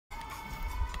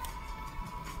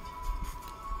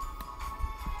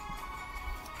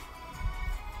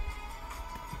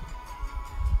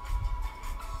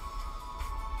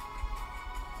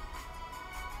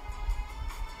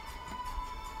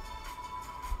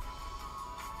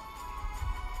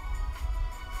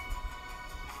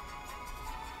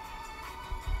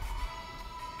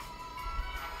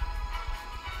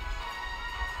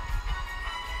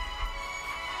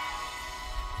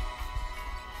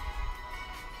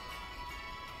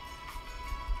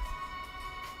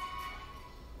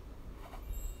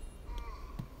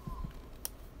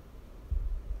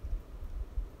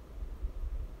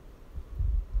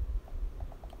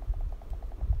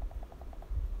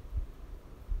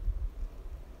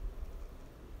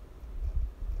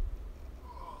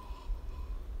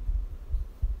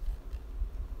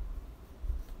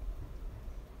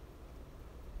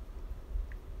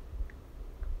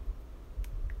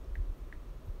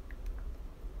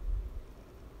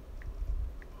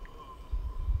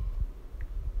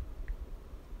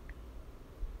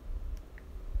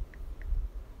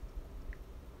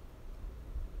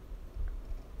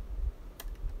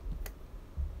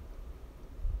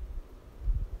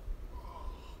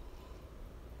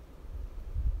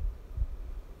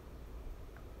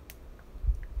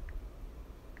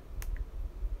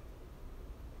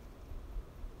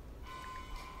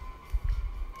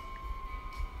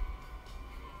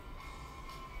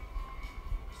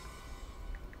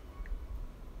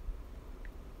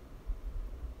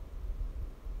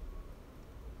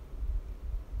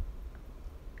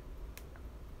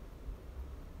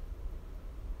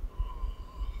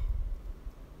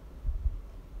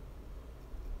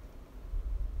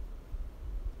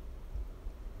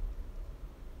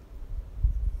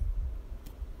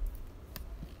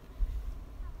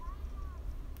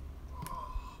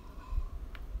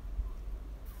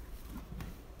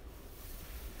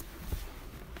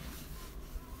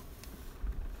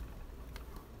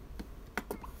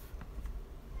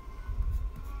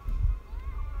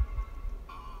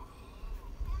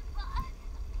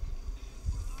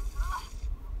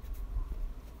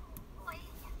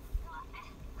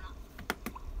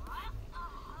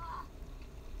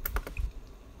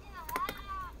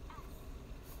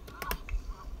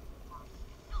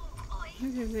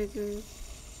niggas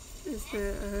is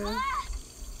the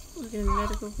working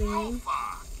medical being.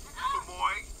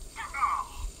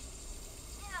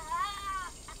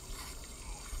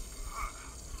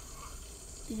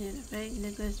 Yeah, the fake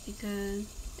niggas because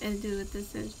it do with the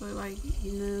sense for like,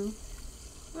 you know,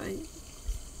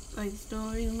 like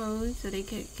story mode, so they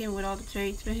came with all the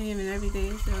traits for him and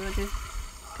everything, so I just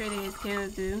created his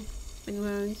character with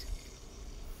modes.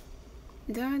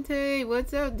 Dante,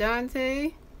 what's up,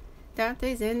 Dante?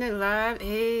 Dante's in the live.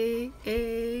 Hey,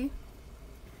 hey.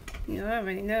 You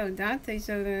already know Dante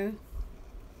showed up.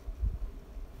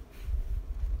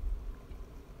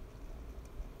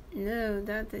 No,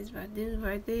 Dante's my dude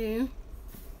right there.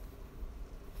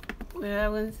 Well, I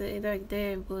wouldn't say like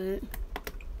that, but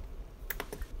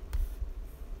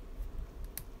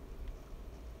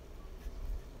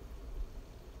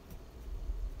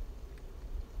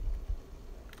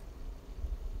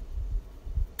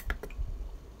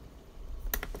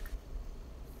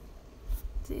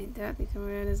see, Dante come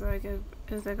around is like a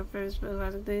first for a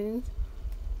lot of things.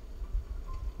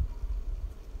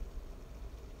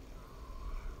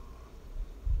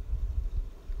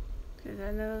 Cause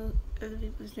I know other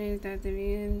people's streams Dante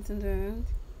be in sometimes.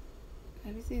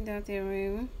 Have you seen Dante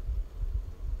around?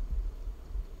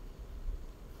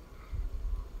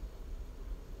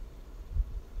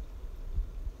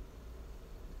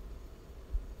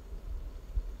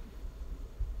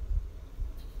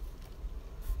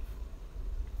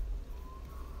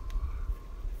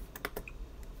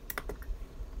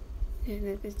 And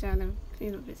if it's trying to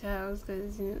clean up his house,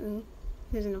 cause you know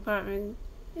there's an apartment,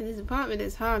 and his apartment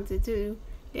is haunted too.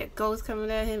 He got ghosts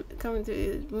coming at him, coming to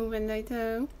his room at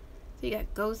nighttime. So you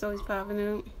got ghosts always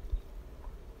popping up.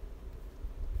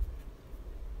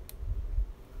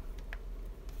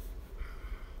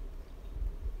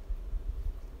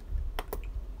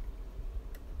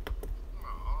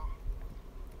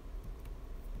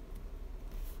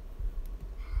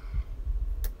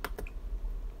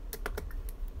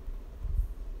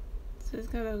 So it's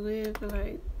kind of weird for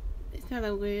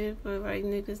like,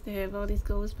 niggas to have all these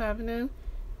ghosts popping up,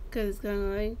 cause it's kind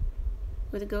of like,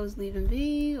 would the ghosts leave him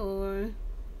be, or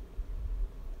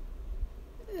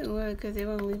cause they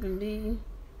won't leave him be,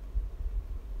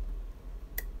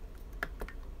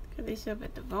 cause they show up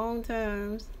at the wrong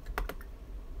times.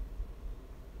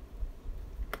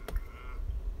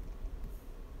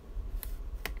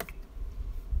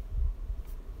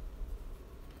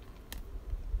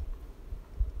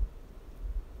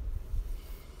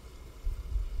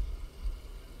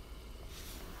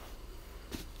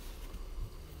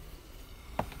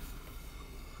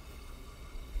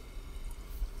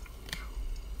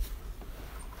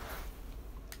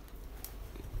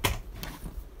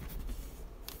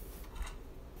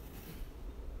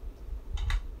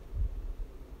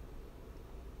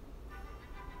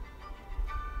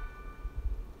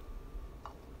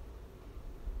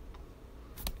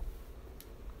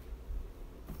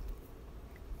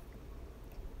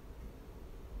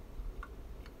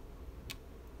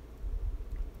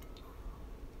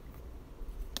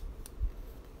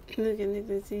 Look at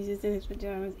Nicholas, he's just in his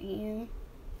pajamas eating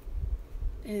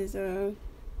his, wait,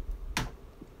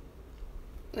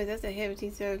 that's a heavy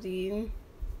served eating.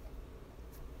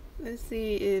 Let's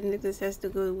see if Nicholas has to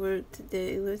go to work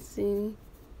today. Let's see.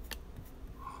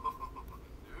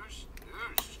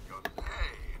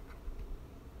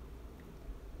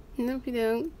 Nope, he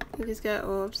don't. He just got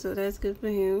off, so that's good for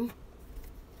him.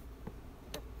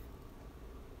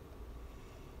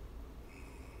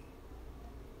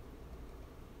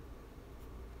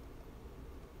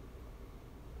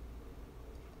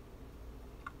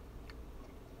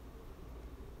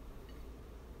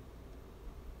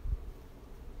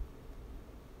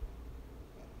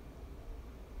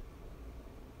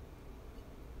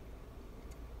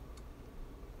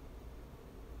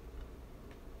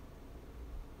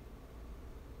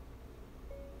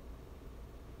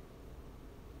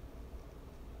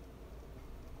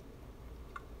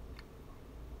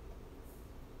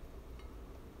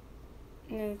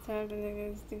 And it's time for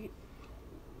niggas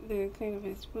to clean up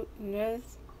his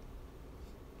mess.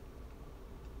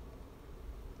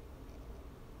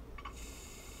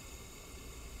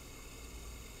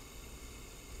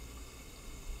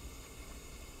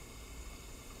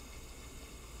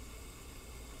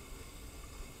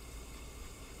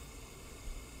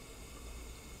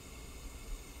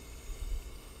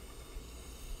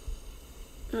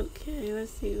 Okay,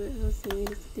 let's see what else he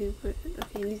needs to do. But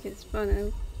okay, he needs to get spun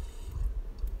out.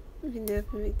 We can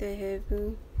definitely make that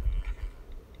happen.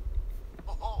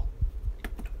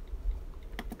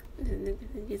 And then they're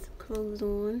gonna get some clothes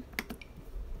on.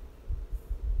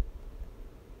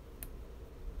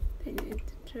 They need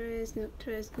to trash, no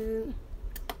trash good.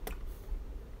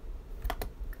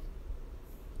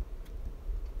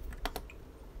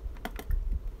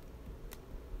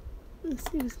 Let's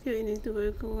see what's getting into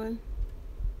work on.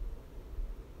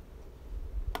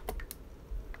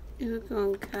 Work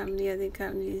on comedy. I think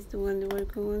comedy is the one to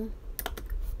work on.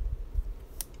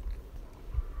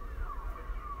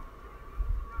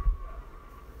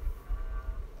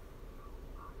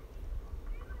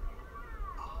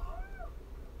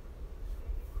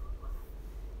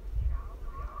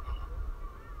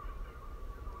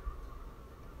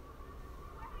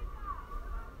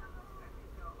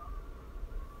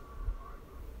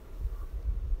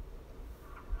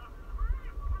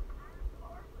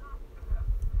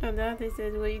 Oh, Dante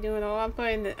says, "What are you doing?" Oh, I'm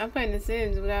playing the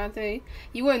Sims with Dante.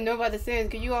 You wouldn't know about the Sims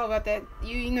because you all about that.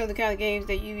 You know the kind of games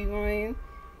that you be playing.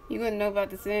 You wouldn't know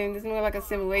about the Sims. It's more like a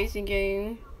simulation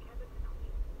game.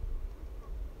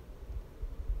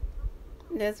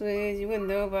 That's what it is. You wouldn't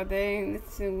know about that. It's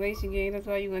a simulation game. That's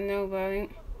why you wouldn't know about it.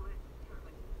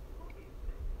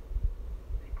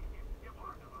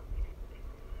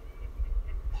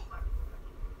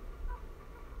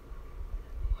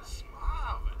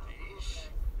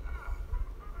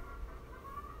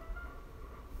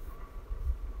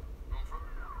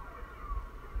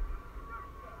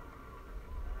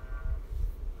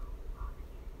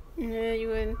 Yeah, you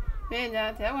wouldn't. Man,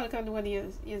 Dante, I want to come to one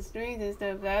of your streams and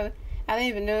stuff, but I didn't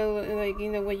even know, like,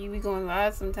 you know, when you be going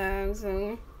live sometimes,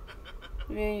 so,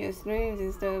 man, your streams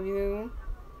and stuff, you know.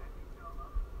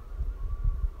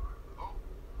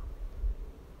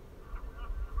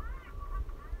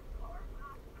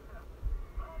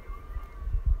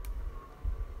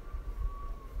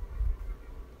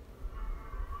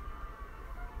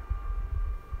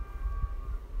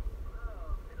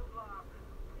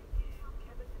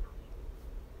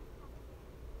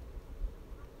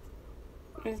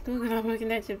 It's cool because I'm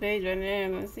looking at your page right now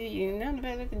and I see you. None of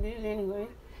that looking good anyway.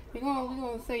 We're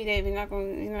gonna say that we're not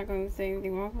gonna say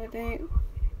anything wrong with that.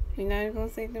 We're not even gonna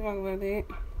say anything wrong about that.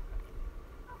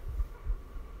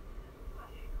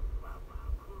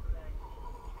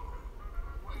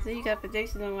 So you got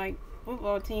predictions on like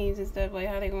football teams and stuff, like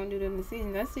how they gonna do them in the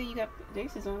season. I see you got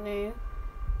predictions on there.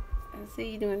 I see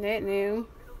you doing that now.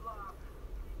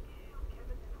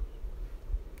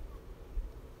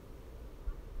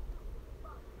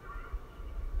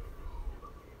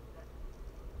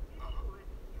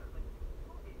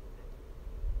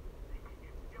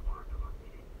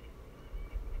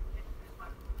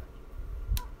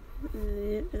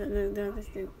 That's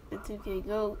the 2K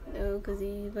GOAT though, because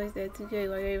he plays that 2K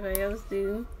like everybody else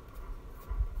do.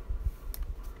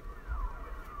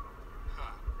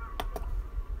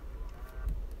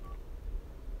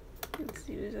 Let's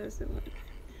see what else I want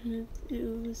to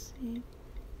do. Let's see.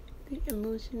 The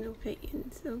emotional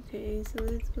pains. Okay, so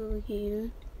let's go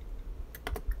here.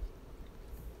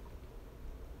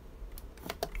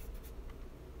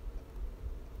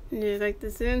 Yeah, like the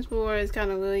Sims 4 is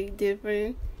kind of really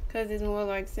different because it's more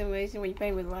like simulation when you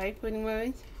play with life pretty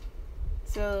much.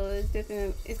 So it's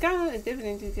different. It's kind of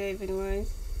different in 2K pretty much.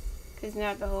 Cause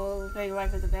not the whole play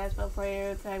life as a basketball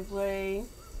player type way.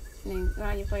 And then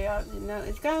now you play out. You know,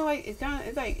 it's kind of like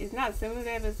it's not similar to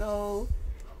that, but it's the whole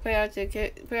play out your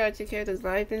character's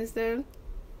life and stuff.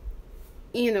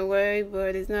 In a way,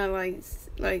 but it's not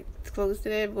like close to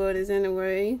that, but it's in a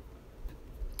way.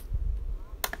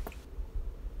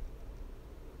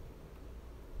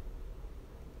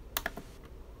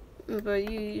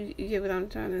 But you get what I'm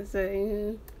trying to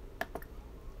say.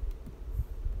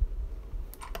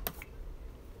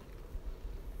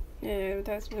 Yeah,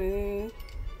 that's what it is.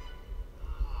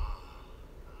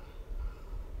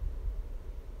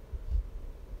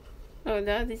 Oh,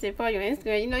 Dante said follow your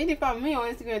Instagram. You know, you need to follow me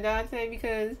on Instagram, Dante,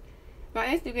 because my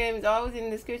Instagram is always in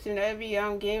the description of every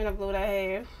game upload I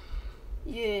have.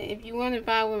 Yeah, if you want to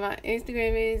find what my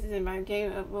Instagram is, it's in my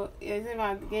game upload. It's in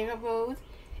my game uploads.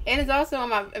 And it's also on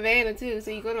my banner too. So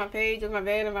you go to my page, on my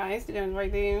banner, my Instagram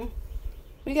right there.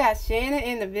 We got Shannon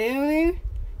in the building.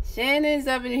 Shannon's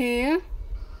up in here.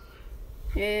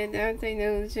 Yeah, Dante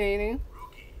knows Shannon.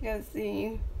 Gotta see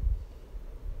you.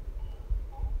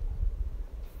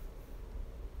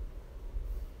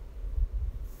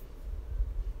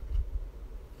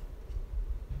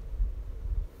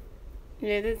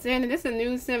 Yeah, this is a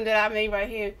new sim that I made right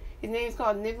here. His name is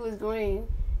called Nicholas Green.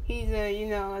 He's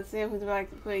a sim who's like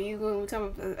he's going to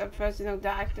become a professional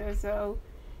doctor. So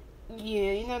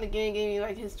yeah, the game gave me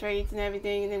like his traits and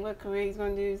everything, and then what career he's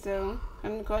going to do. So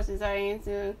I'm the questions I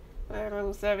answer, a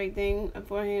little survey thing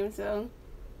for him. So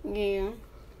yeah,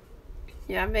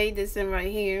 I made this sim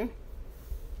right here.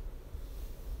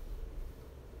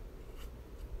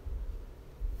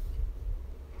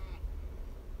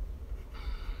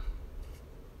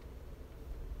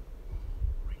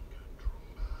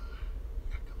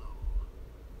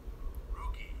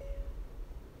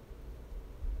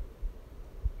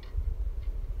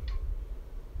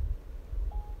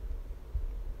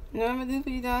 You know what I'm gonna do for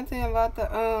you, Dante? I'm about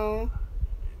to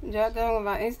jot down what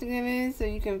my Instagram is so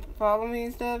you can follow me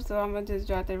and stuff. So I'm gonna just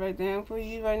jot that right down for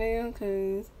you right now,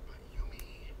 cause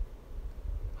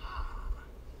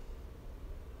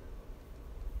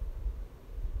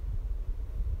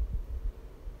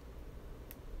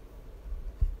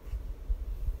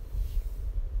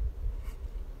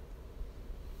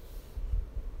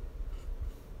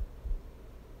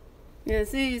yeah,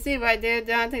 see, you see right there,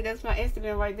 Dante. That's my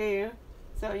Instagram right there.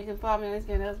 So you can follow me on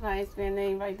Instagram. That's my Instagram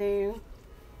name right there.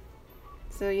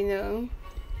 So you know,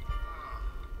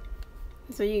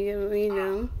 so you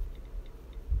know.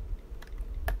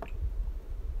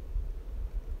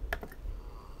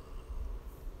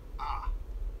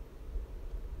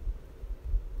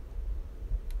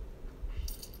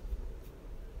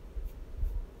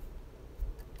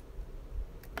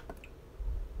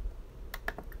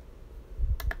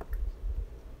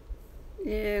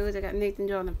 Yeah, what I got Nathan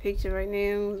drawing a picture right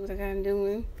now. What I got him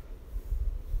doing.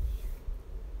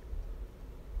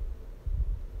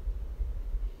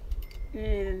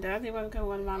 Yeah, Dante want to become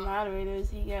one of my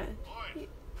moderators. He got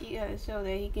to show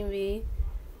that he can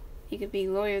be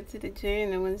loyal to the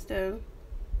channel and stuff.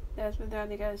 That's what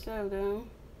Dante got to show though.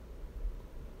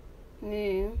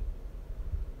 Yeah.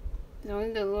 So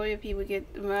only the loyal people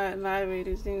get the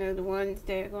moderators. You know, the ones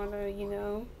that are gonna, you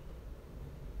know,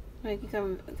 make you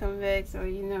come back. So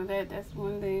you know that's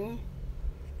one thing.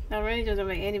 I really just don't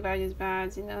make anybody just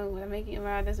bonds. You know, when I make you a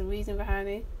mod, there's a reason behind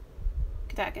it.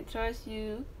 Cause I can trust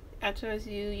you. I trust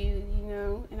you. You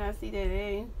know, and I see that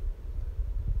hey,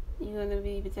 you're gonna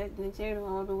be protecting the channel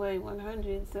all the way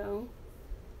 100. So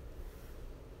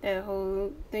that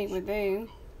whole thing with them.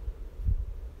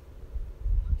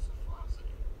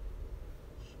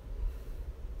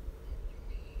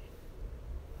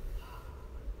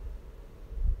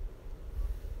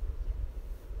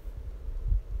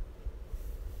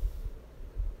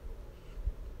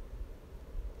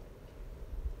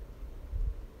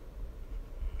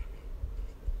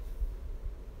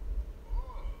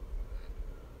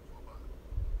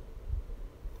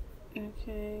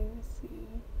 Okay, let's see.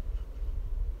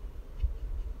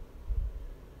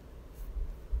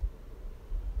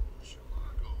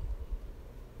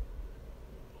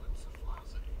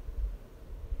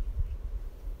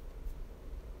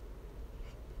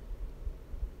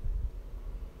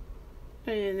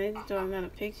 Oh yeah, Nathan's drawing another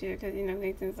picture because you know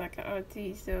Nathan's like an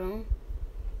artist, so.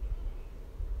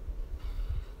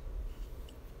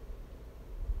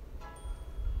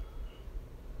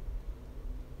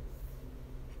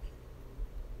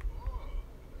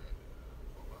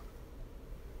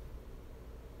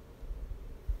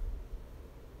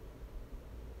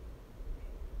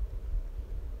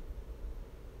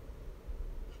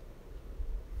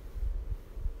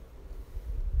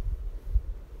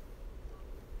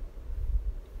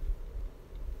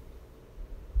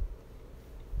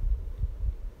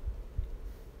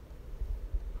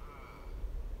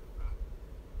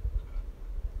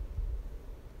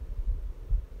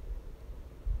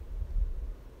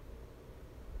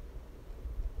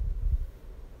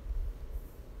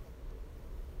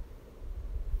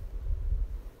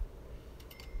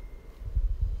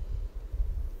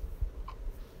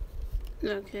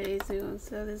 Okay, so we're gonna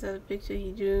sell this other picture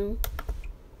he drew.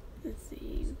 Let's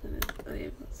see, we're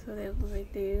gonna sell that one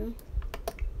right there.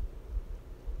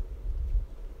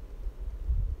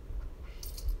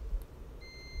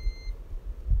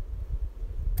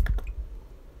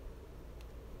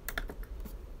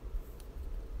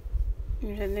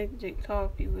 You had Nick drink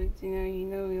coffee, but you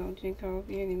know we don't drink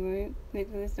coffee anyway.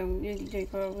 Nicholas don't really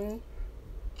drink coffee,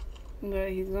 but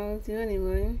he's going to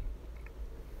anyway.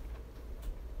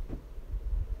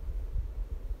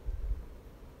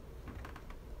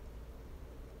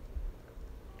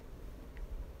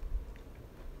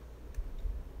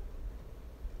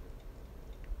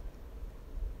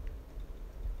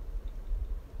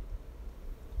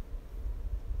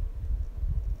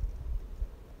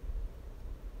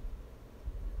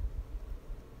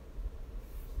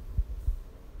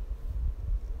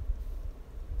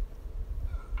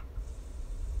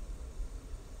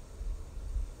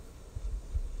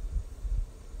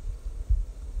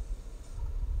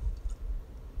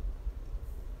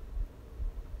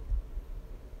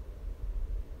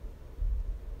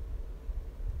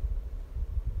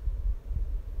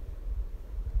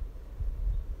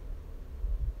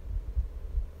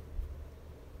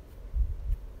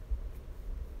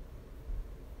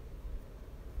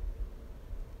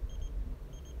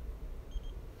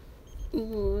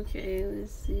 Ooh, okay,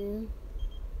 let's see.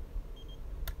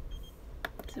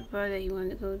 It's a party that you want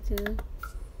to go to.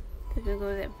 If you go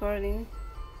to that party.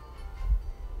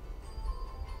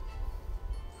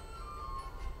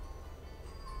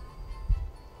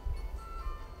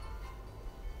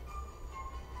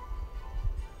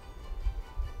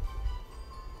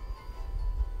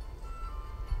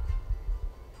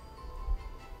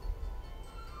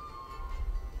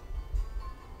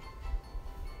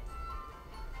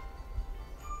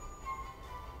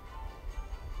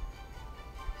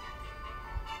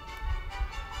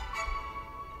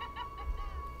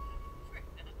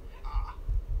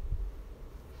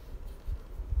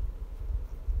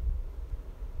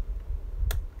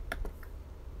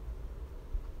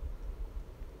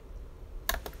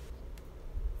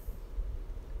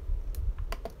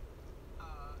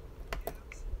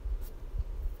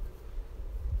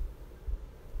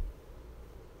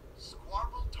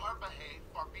 Squarble Tarbahe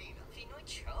Farbina. Finoi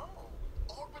Cho.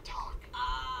 Orbitalk.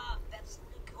 Ah, that's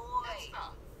Nikoi. That's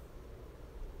not.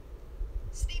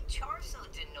 Steve Charso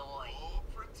Denoy. Oh,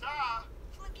 Prata.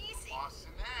 Flagisi.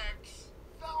 Austin X.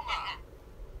 Velma.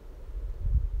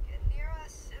 Ganira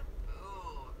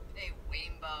Sibu. Hey,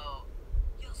 Wimbo.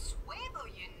 Yo Swago,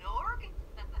 you Norg.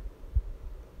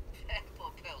 Pempo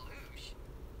Peluche.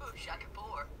 Oh,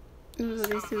 Shakapur. This is what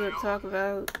these two talk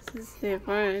about. This is their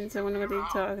friends. I wonder what they're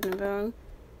talking about.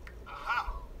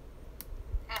 Aha.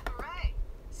 Habaray.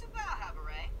 Suba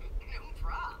Habaray.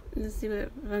 Numpra. Let's see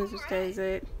what friends stays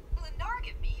at.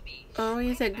 Lenarga Bibi. Oh,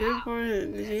 he said good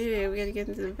friends. Yeah, we gotta get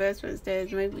into the best friend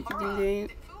stage. Maybe we can do that.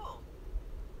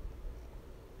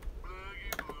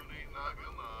 Boogie Booty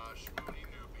Nagama Shmoony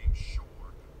Noobie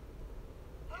Short.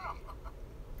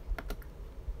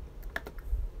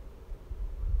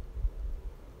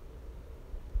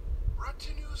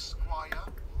 Retinue Squire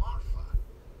Marfa.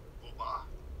 Booba.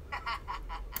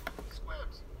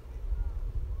 Squibs.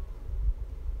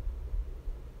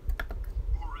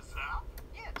 Urizap.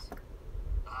 Yes.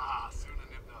 Ah, soon a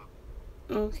nipped up.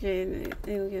 Okay,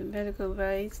 they'll get medical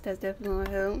advice. That's definitely gonna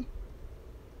help.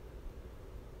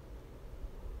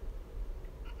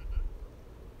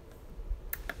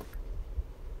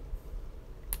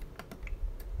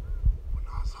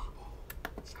 Unazabo.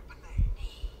 Sepane.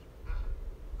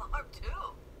 Harp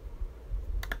too.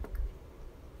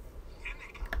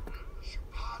 Yenica.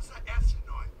 Shupaza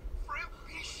Essenoi.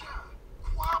 Fripisha.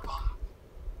 Quaba.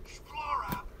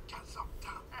 Explora.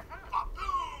 Kazamta.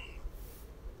 Baboom.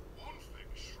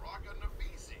 Unfig Shraga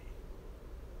Nabisi.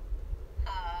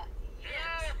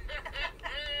 Yes.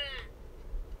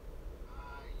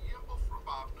 Yimba from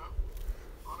Bobna.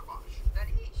 Onabash.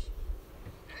 Darish.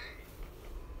 Hey.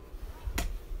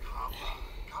 Kabla.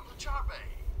 Kabla Charbe.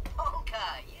 Ponka.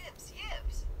 Yips.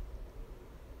 Yips.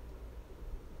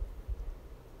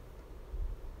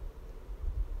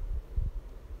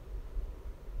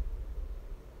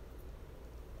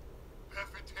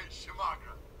 Befete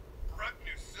Shimagra.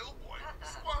 Bretnu Silboy.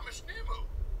 Squamish Nemu.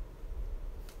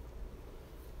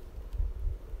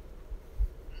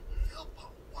 Vilpo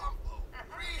Wampo.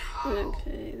 Rehao.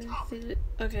 Okay, let's see.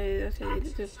 Okay, the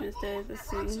different stage. Let's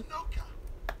see. Ratsunoka.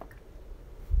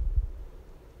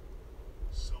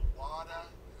 Sawada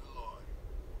Eloy.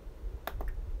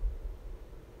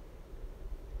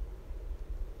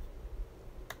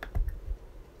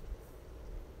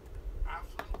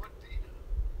 Afflin Wadida.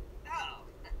 Oh.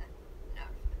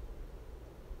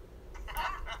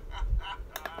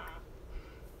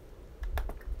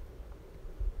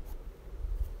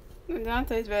 No.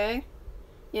 Dante's back.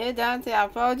 Yeah, Dante, I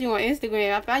followed you on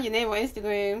Instagram. I found your name on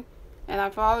Instagram. And I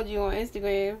followed you on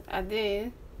Instagram. I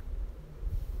did.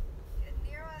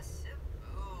 Ganira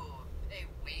Sibu. Hey,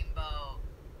 Wimbo.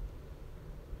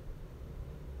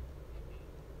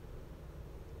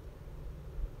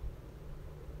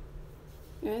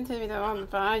 You didn't tell me that I'm gonna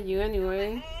find you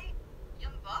anyway. Hey,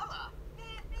 Yumbala.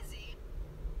 Busy.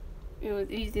 It was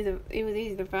easy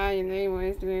to find your name on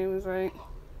Instagram. It was like,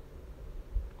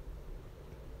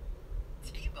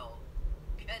 Tebow.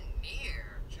 Ganir.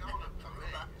 Jonah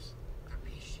Perez.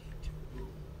 Tabishi.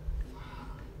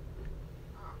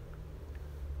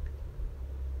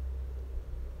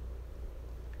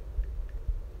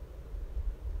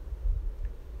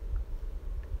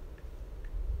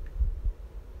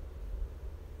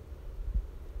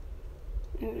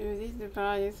 it was easy to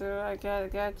find you, so I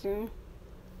got you.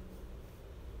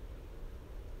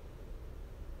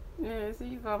 Yeah, so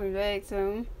you called me back,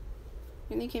 so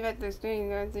when you came back to the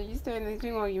stream, so you started the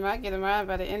stream, or you might get a ride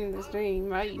by the end of the stream.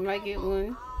 You might get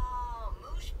one. Oh,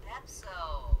 Moosh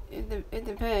Pepso. It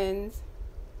depends.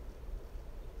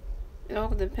 It all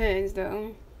depends,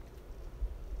 though.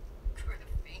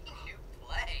 Griffin, you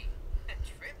play.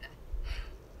 Tripna.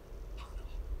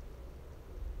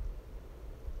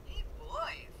 Hey,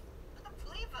 boy.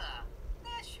 Pleva.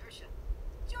 Nah, sure.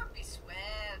 Jorby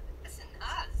Swab. Listen,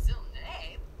 Zil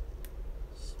name.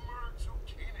 Smurg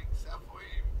Zukinik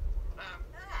Safoim.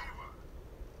 Ema.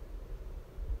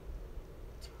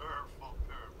 Turful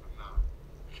Perpana.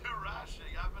 Karashi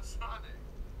Abasane.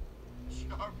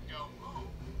 Sharp Yamu.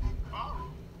 Karu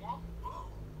Wambu.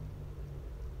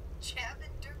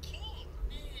 Chabin Durkeem.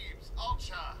 Neebs.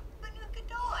 Alcha.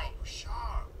 Banukadoy.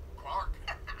 Sharp. Clark.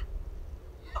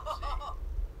 Yipsy.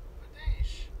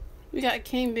 Fadish. We got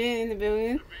King Ben in the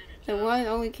building. The one and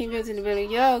only King Ben's in the building.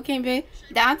 Yo, King Ben.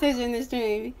 Dante's in the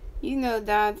stream. You know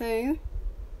Dante.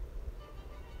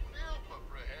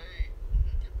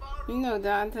 You know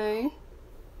Dante.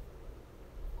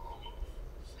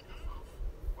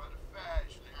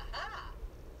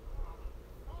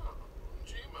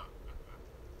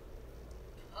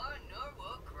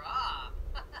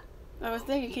 I was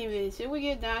thinking, Kimmy, should we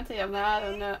get Dante a mod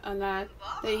or not?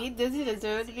 Does he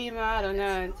deserve to be a mod or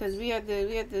not? Because we have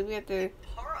to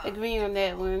agree on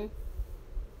that one.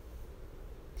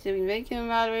 Should we make him a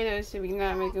moderator or should we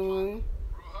not make him one?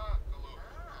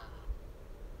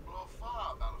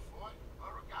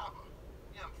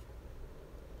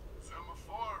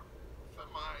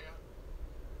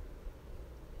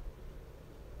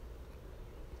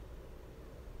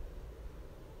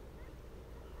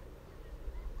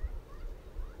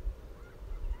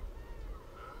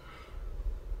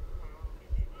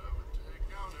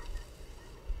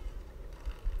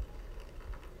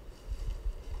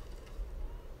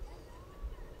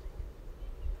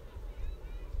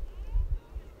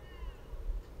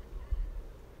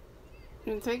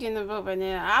 I'm taking the vote right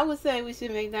now. I would say we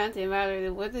should make Dante a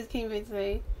moderator. What does Kimmy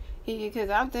say? Because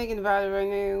I'm thinking about it right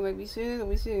now. Like, we should or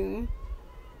we shouldn't.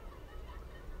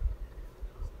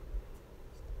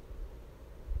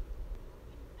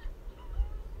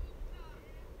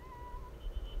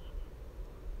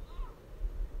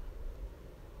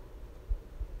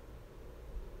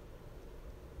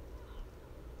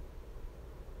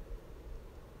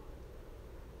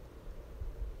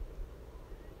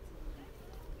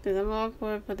 Because I'm all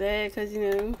for that, because, you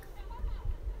know.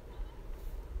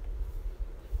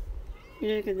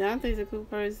 Yeah, because Dante's a cool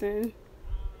person,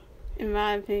 in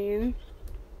my opinion.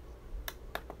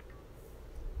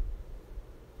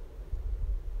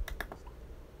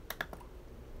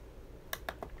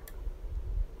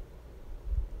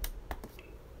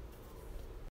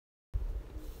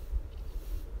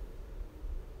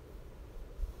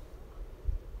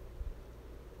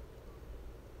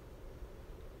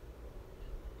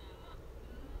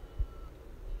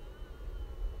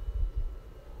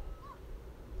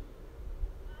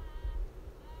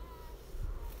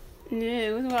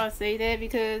 Yeah, that's why I say that,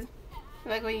 because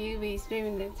like when you be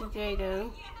streaming the 2K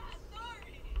though.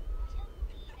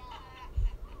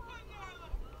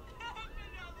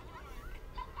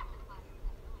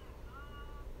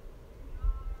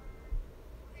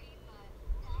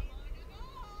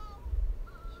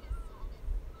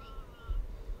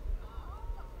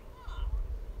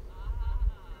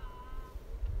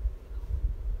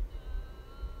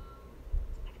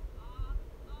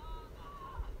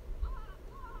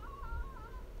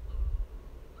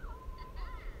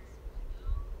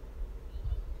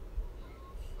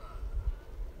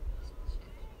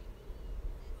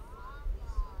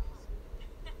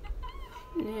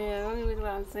 Yeah, the only reason why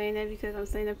I'm saying that because I'm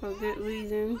saying that for a good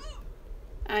reason.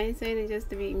 I ain't saying it just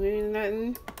to be mean or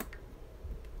nothing.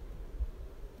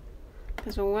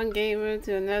 Cause from one gamer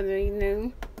to another, you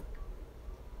know.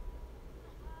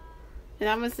 And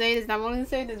I'm gonna say this. I'm only gonna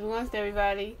say this once to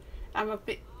everybody. I'm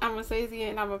gonna say this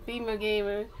again. I'm a female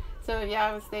gamer. So if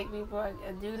y'all mistake me for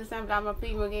a dude or something, I'm a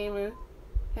female gamer.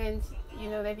 And you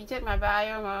know, if you check my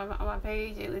bio on my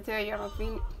page, it will tell you I'm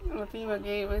a female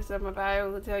gamer. So my bio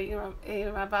will tell you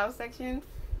in my bio section.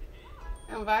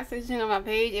 In my bio section on my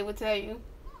page, it will tell you.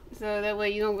 So that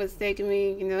way you don't mistake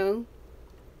me, you know.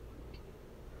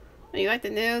 You like the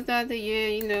nails out there? Yeah,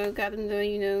 you know, got them done,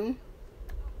 you know.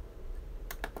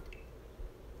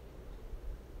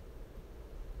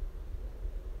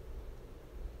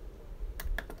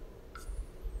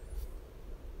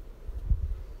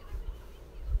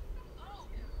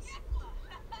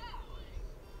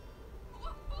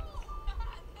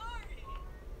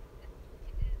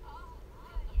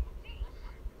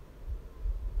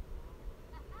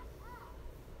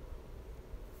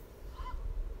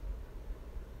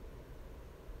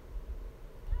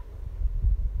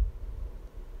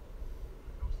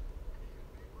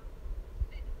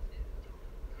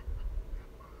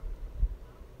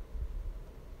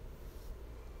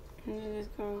 I'm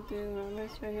just going through my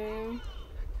list right now.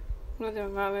 Look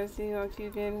at my list, see how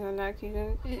cute it is or not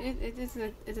cute.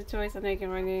 It's a choice I'm making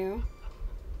right now.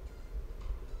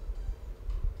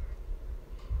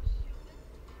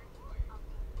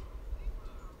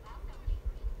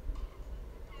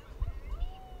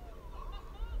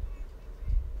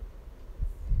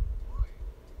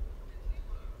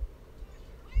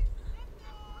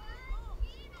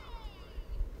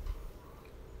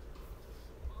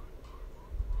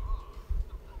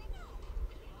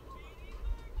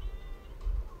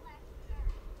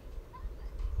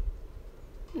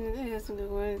 They got some good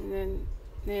ones, and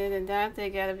then Dante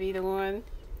gotta be the one.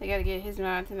 They gotta get his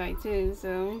mod tonight too.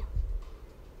 So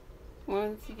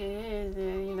once he get his,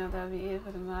 then you know that'll be it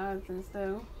for the mods and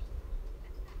stuff.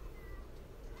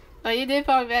 Oh, you did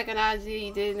follow me back on IG.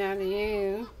 You did now to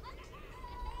you.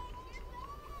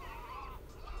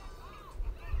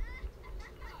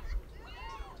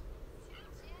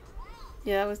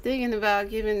 Yeah, I was thinking about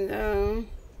giving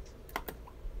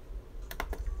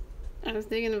I was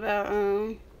thinking about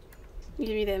give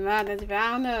you that moderator, but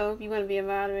I don't know if you want to be a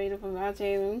moderator for my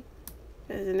channel.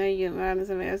 Because I know you get moderator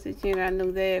somebody else's channel, I know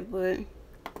that, but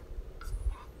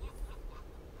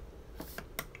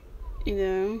you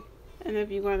know, I don't know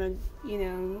if you want to, you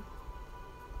know,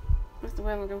 what's the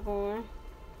word I'm looking for?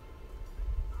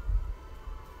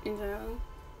 You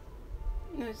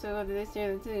know, show up to this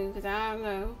channel too, because I don't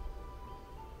know.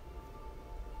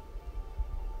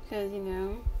 Because, you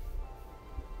know,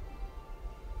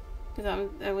 because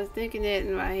I was thinking that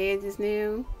in my head just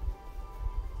now.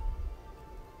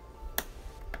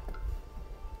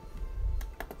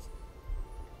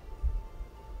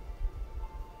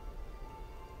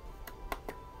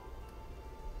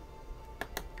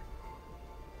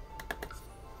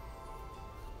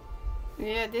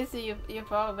 Yeah, I did see your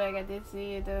follow back. I did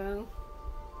see it though.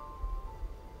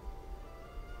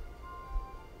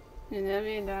 You know what I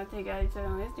mean? I think I said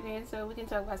on Instagram, so we can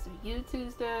talk about some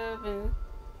YouTube stuff and,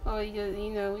 or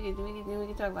you know, we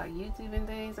can talk about YouTube and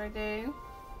things like that.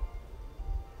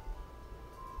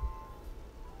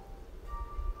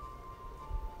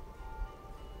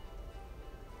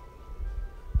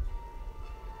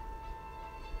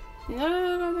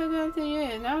 No,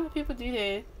 yeah, not a lot of people do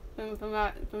that.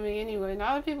 For me anyway, not a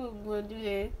lot of people will do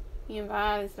that. Being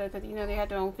violent and stuff, because you know they have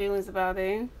their own feelings about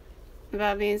it,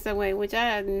 about being some way, which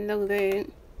I know that.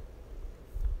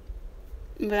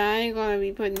 But I ain't gonna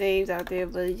be putting names out there,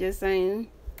 but just saying.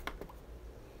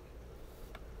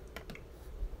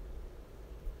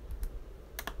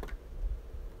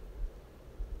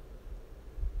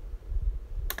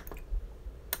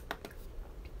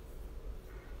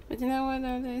 But you know what,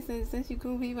 since you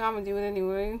cool people, I'm gonna do it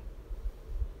anyway.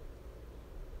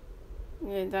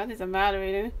 Yeah, Dante's a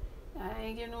moderator. I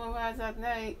ain't getting no more vibes out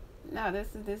tonight. No, this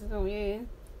is gonna be it.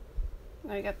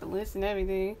 I got the list and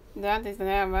everything. Dante's gonna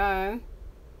have mine.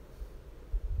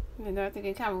 And Dante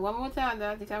can comment one more time.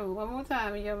 Dante comment one more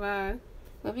time in your mind.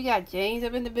 But we got James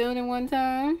up in the building one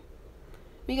time.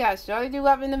 We got Shorty Do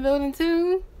up in the building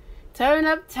too. Turn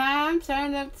up time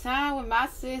with my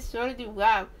sis Shorty Do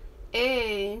Wop.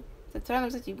 Hey, it's a turn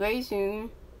up situation.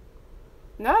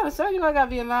 No, Shorty Do gotta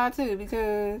be a mod too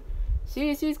because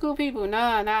she's cool people.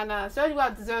 Nah. Shorty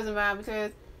Wop deserves a mod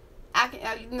because I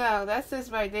can. No, that's sis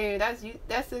right there. That's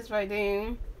sis right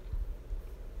there.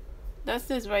 That's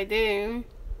sis right there.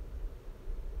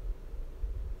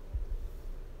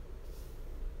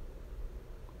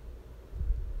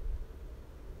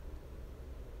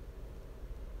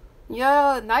 Yo,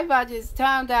 Nightbot just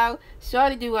timed out.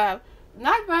 Shorty Do Wop.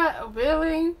 Nightbot,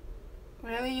 really?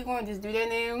 Really? You gonna just do that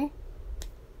now?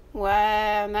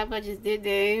 Wow, Nightbot just did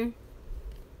that.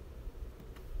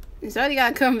 Shorty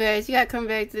gotta come back. She gotta come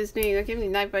back to this thing. I can't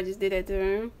believe Nightbot just did that to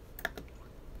her.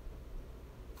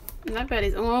 Nightbot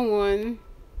is on one.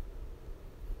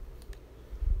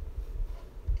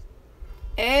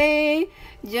 Hey,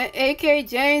 AK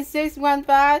James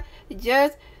 615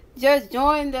 just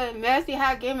joined the Messy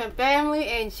Hot Gaming family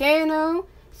and channel.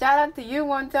 Shout out to you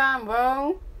one time,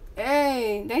 bro.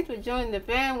 Hey, thanks for joining the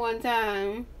fam one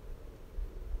time.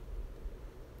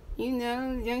 You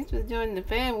know, thanks for joining the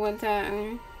fam one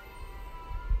time.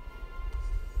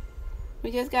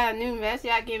 We just got a new Messy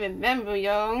Hot Gaming member,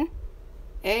 yo.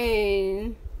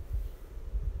 Hey,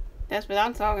 that's what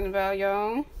I'm talking about,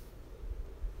 yo.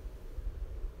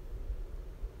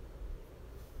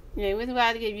 Yeah, we're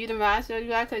about to give you the mod show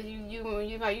you out because you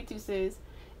my YouTube sis.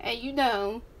 And you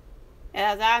know,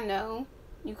 as I know,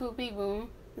 you cool people.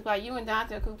 That's why you and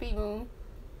Dante are cool people.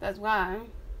 That's why.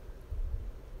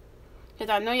 Because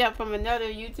I know y'all from another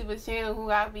YouTuber channel who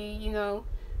I'll be, you know,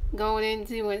 going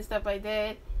into and stuff like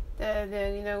that. That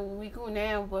you know, we cool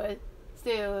now, but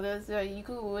still, that's you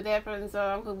cool with that person, so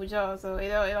I'm cool with y'all. So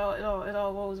it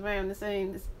all rolls around the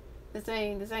same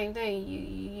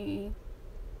thing.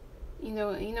 You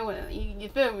know what? You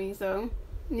feel me? So,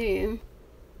 yeah.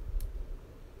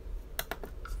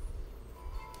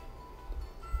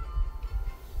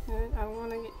 I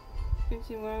want to get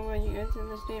you one when you enter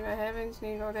the stream. I haven't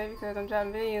streamed all day because I'm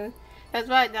dropping videos. That's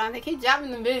right, Don. They keep dropping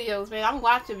the videos, man. I'm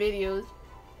watching videos.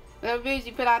 Whatever videos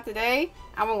you put out today,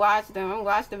 I'm gonna watch them. I'm gonna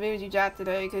watch the videos you dropped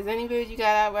today. Because any videos you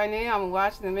got out right now, I'm gonna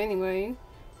watch them anyway.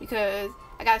 Because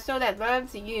I gotta show that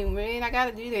love to you, man. I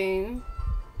gotta do that.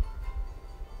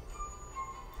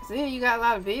 See, you got a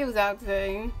lot of videos out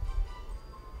today.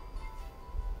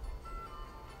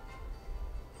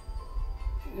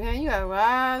 Man, you got a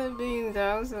lot of videos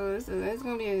out, so it's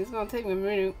gonna take me a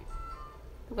minute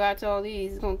to watch all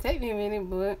these. It's gonna take me a minute,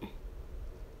 but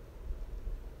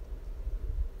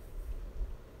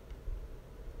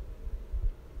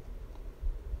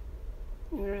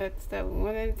we're gonna have to start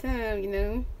one at a time, you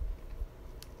know.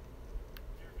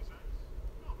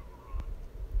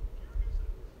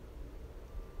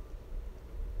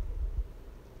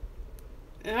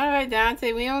 Alright,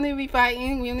 Dante, we only be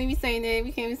fighting. We only be saying that.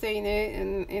 We can't be saying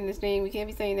that in the stream. We can't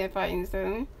be saying that fighting,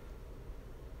 so.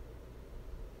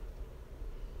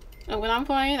 And when I'm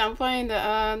playing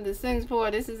the Sims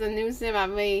 4. This is a new sim I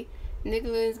made.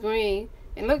 Nicholas Green.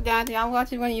 And look, Dante, I'm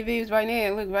watching one of your videos right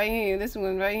now. Look, right here. This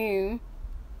one right here.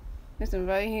 This one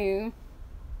right here.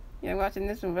 Yeah, I'm watching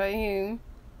this one right here.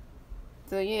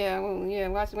 So, yeah,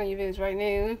 I'm watching one of your videos right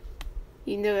now.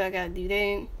 You know I gotta do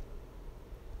that.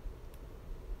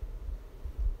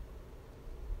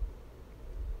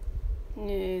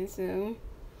 Yeah, so.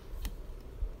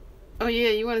 Oh, yeah,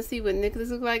 you want to see what Nicholas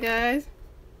look like, guys?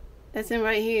 That's him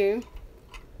right here.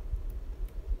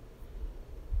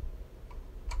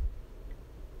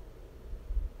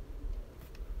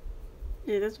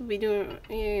 Yeah, that's what we doing.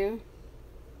 Yeah.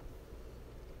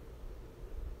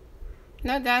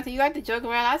 No, Dante, you like to joke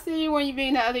around. I see you when you be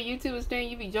in the other YouTubers thing.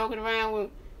 You be joking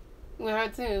around with her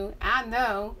too. I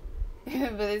know,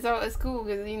 but it's cool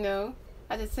because you know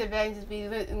I just sit back and just be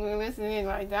listening.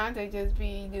 Like Dante just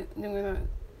be doing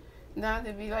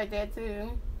Dante be like that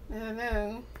too. I don't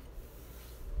know,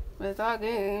 but it's all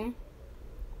good.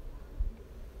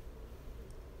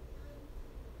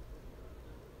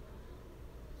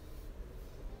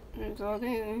 It's all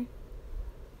good.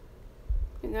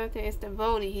 And Dante is the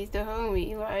Bodie. He's the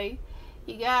homie. Like,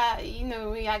 you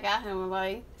know me, I got him.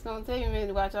 Like, it's gonna take me a minute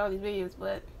to watch all these videos,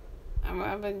 but I'm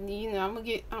gonna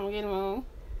get him on.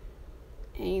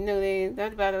 And you know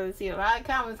that's about to see a lot of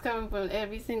comments coming from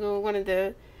every single one of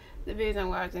the videos I'm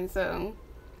watching. So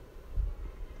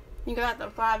you gonna have to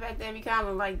reply back to every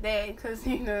comment like that, cause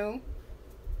you know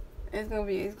it's gonna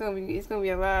be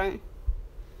a lot.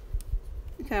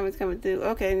 Comments coming through.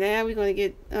 Okay, now we're gonna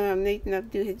get Nathan up to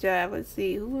do his job. Let's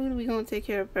see, who are we gonna take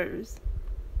care of first?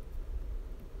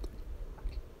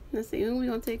 Let's see, who are we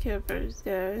gonna take care of first,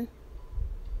 guys?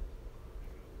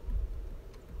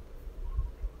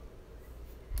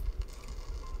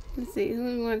 Let's see, who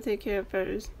do we want to take care of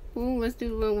first? Ooh, let's do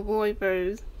the little boy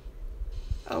first.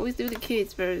 Always do the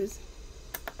kids first.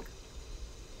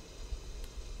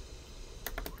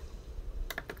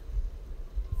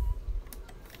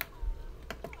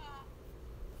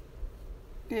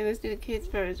 Yeah, let's do the kids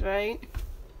first, right?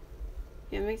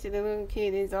 Yeah, make sure the little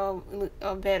kid is all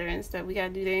better and stuff. We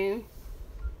gotta do that.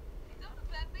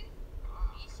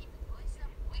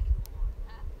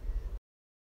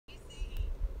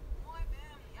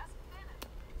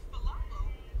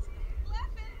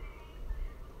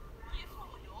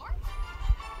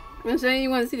 I'm saying, you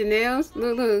want to see the nails?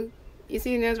 Look. You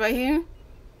see the nails right here?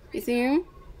 You see him?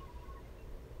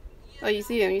 Oh, you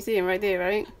see him. You see him right there,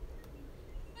 right?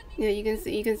 Yeah, you can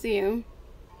see him.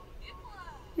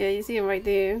 Yeah, you see him right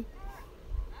there.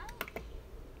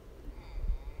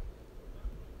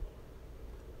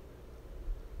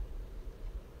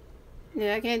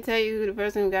 Yeah, I can't tell you who the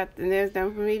person who got the nails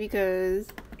done for me because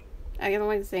I don't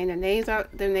like saying their name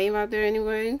out there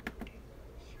anyway.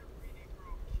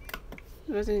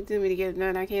 The person who told me to get it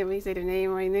done, I can't really say their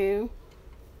name right now.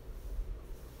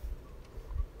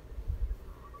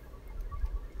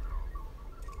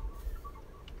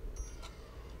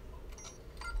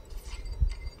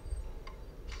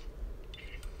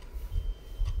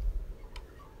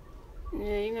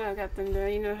 Yeah, you know I got them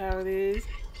done. You know how it is.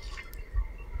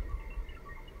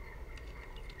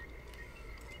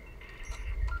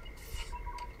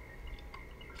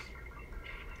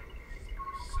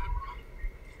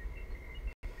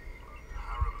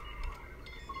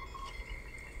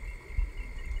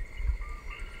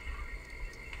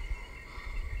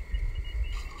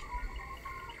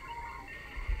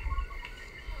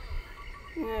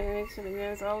 Yeah, make sure the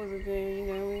nails always are there, you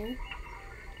know what I mean?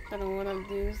 I don't want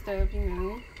to do stuff, you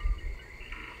know.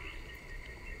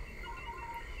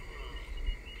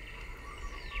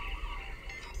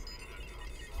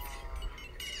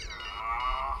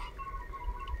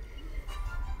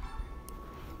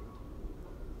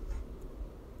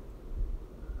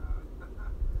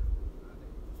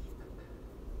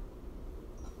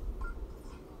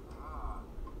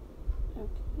 Okay,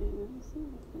 let me see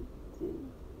what I can do.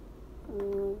 I'm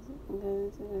going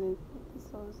to put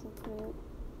this all secret.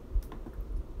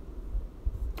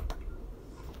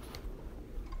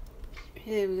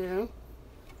 Here we go.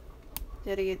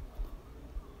 Gotta get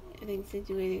everything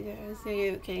situated, guys. So,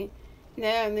 yeah, okay.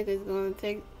 Now, nigga's gonna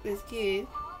take this kid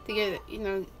to get, you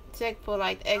know, check for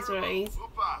like x-rays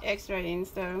and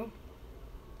stuff.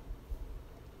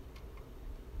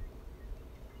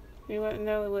 We want to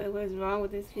know what's wrong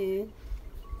with this kid.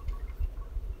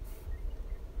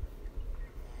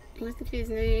 What's the kid's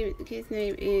name? The kid's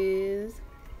name is...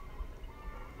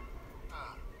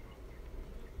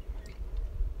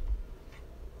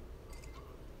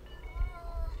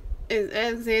 It's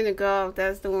Alexander Golf.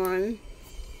 That's the one. You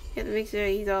have to make sure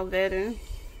he's all better.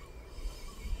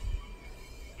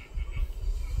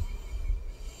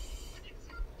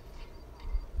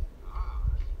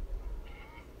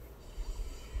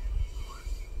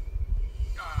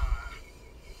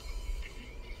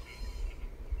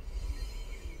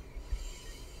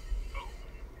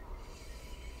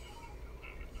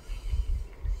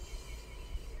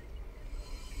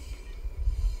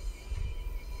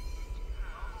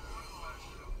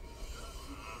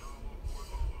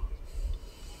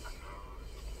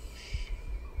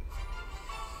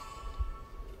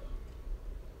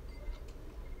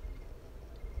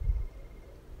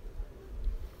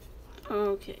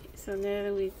 Okay, so now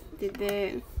that we did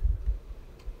that,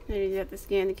 maybe you have to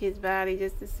scan the kid's body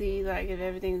just to see like if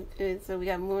everything's good. So we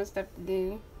got more stuff to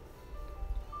do.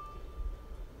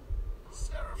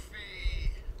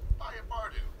 Seraphy, Baya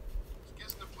Bardu,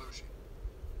 Skizna Plushi.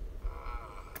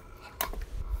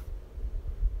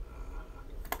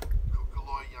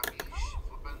 Kukaloy Yamish,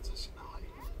 Flabenza Sinai.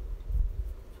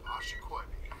 Asha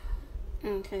Kwebe.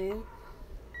 Okay.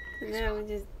 So now we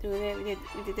just doing that.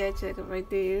 We did that checkup right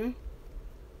there.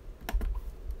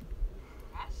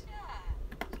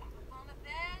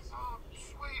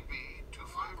 Swaby,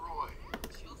 Tufai Roy.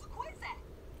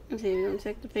 Okay, we're gonna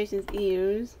check the patient's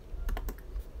ears.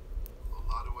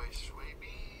 Oladaway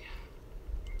Swaby.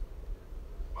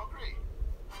 Magri.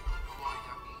 Kukaloy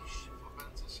Yamish,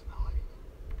 Flabenza Sinai.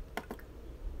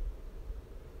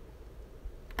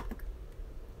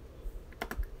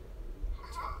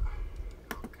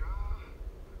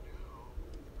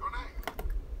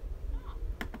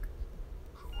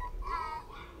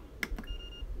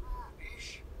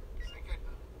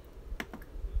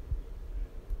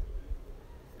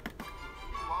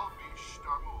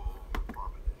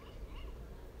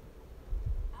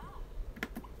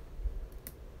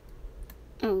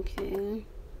 Okay.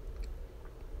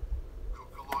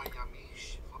 Kukaloy Yamish,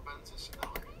 Flabenza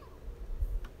Sinai.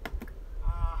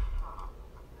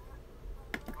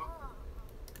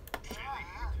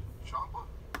 Shadid, Champa.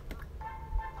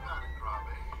 Narin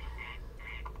Grabe.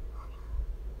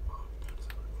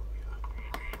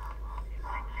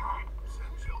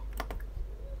 Sensil.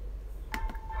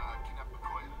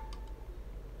 Kinapakoya.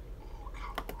 Oh,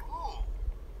 Kapro.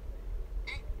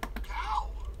 Eat cow.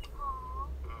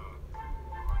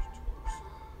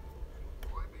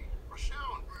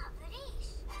 Rashun.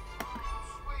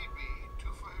 Swaby,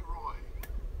 Tufai Roy.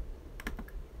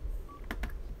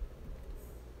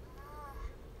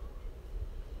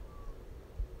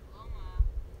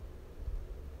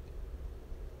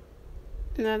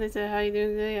 Now they said, how you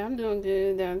doing today? I'm doing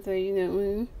good. Down so you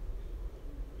know.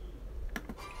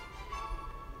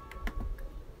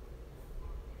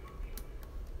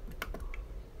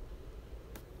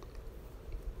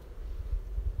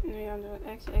 Yeah, I'm doing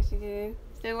actually good.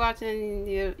 Still watching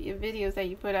your videos that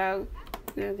you put out.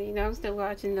 You know, I'm still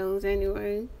watching those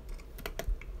anyway.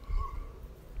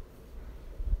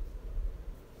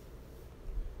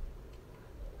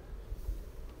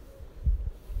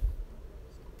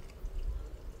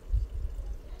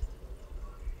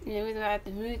 Yeah, we gonna have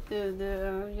to mute your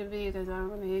videos because I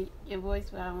want to hear your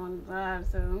voice while I'm on live.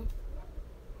 So,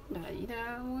 but you know,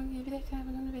 I want to give you that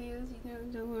comment on the videos. You know,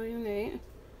 don't worry on that.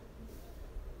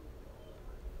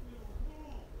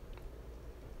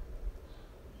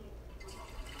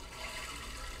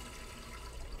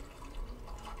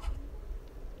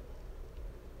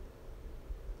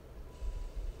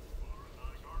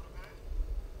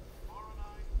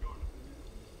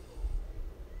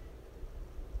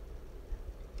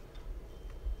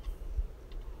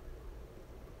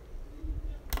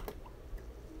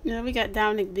 Yeah, we got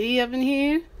Dominic B up in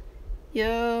here.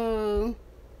 Yo.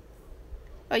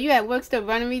 Oh, you at work still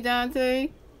running me,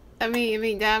 Dante? I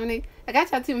mean, Dominic. I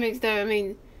got y'all two mixed up. I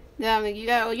mean, Dominic, you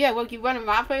at work, you running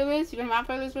my playlist? You running my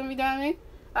playlist with me, Dominic?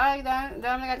 Alright,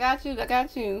 Dominic, I got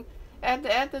you.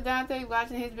 After Dante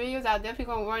watching his videos, I'm definitely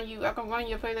gonna run you. I'm gonna run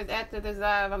your playlist after this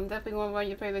live. I'm definitely gonna run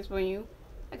your playlist for you.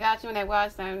 I got you in that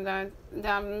watch time,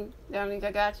 Dominic,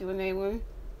 I got you in that one.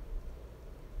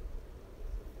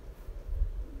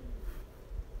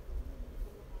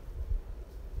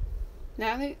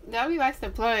 Dominic likes to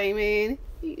play, man.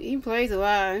 He plays a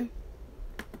lot.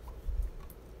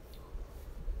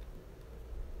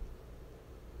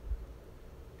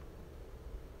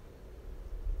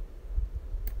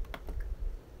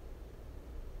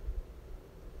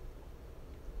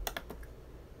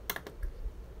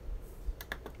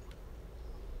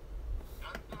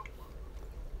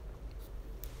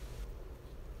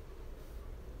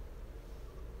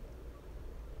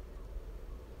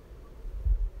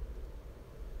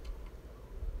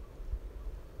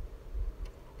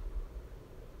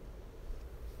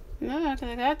 No, cause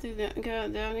I got to go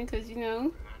down there, cause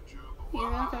I'm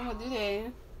gonna do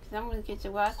that. Cause I'm gonna get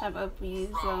your watch top up for you,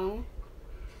 so.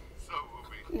 So,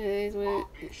 It is what.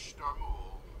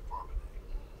 Bishtamul Farming.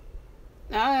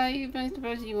 Alright, you finish the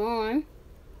person you want.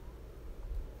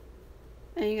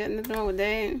 And you got nothing wrong with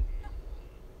that.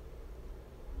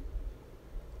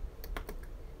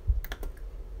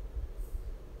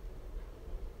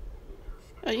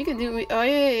 Oh, you can do me. Oh,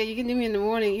 yeah, you can do me in the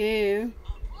morning, yeah.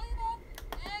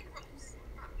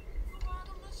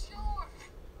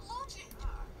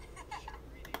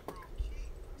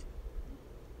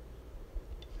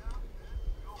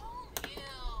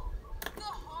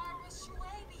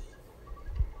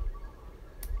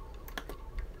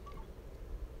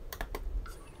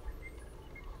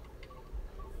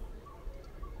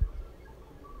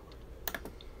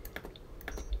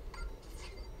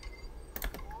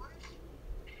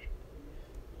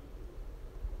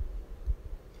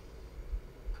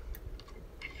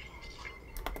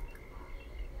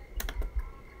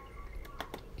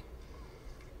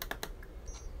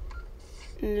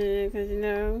 Yeah, cause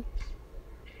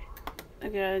I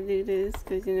gotta do this,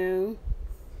 cause I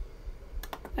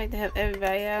like to help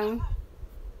everybody out.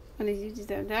 When you just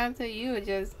have down to you, or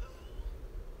just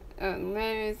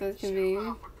hilarious as can be.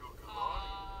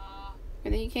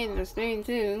 And then you can't do the stream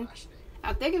too.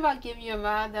 I'm thinking about giving you a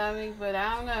mod, Dominic, but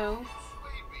I don't know.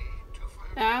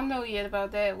 I don't know yet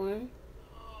about that one.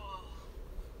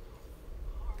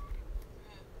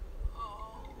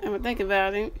 I'm gonna think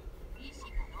about it.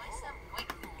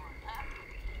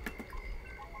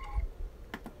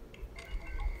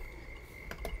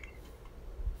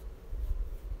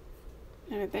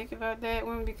 I'm gonna think about that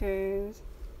one because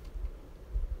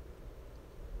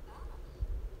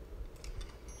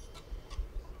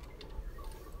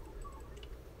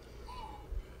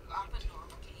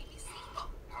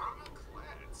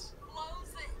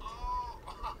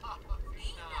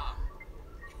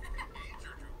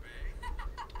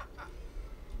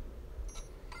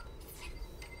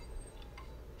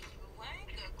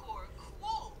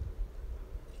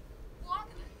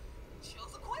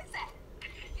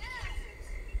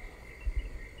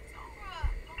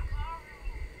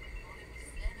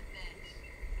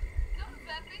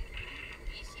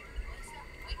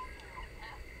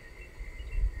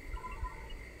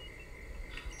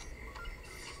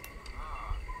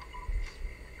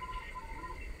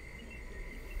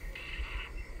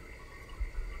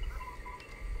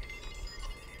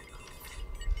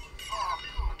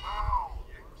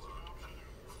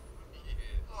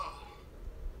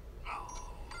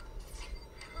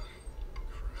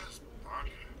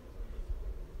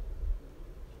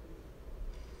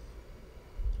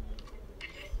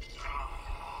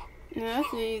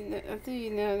I see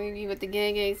you now, maybe with the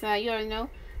gang side. You already know.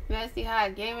 Messy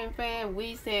Hot Gaming Fan,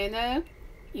 we stand up.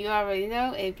 You already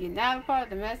know. If you're not a part of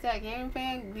the Messy Hot Gaming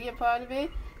Fan, be a part of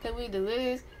it. Because we the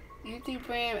latest YouTube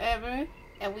fan ever.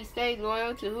 And we stay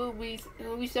loyal to who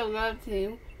we show love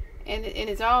to. And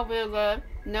it's all real love,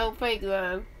 no fake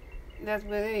love. That's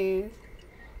what it is.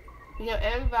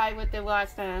 Everybody with their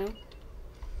watch time.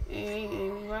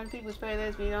 And we run people's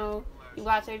playlists, you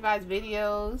watch everybody's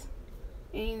videos.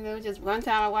 And just one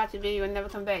time I watch a video and never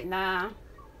come back. Nah.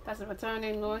 That's a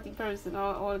returning loyalty person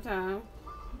all the time.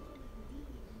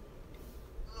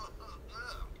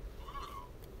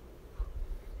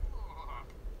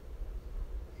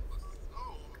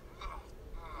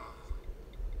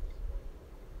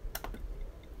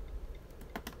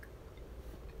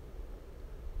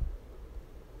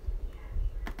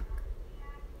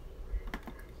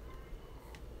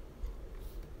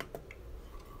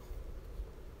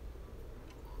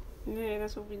 Yeah,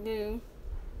 that's what we do.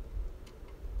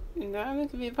 And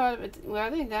Dominic could be a part of it. Well, I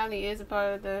think Dominic is a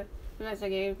part of the Domestic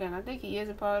Game Fan. I think he is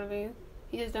a part of it.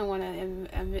 He just don't want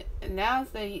to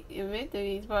admit that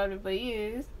he's part of it, but he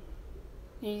is.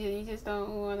 He just don't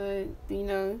want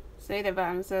to, say that by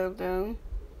himself, though.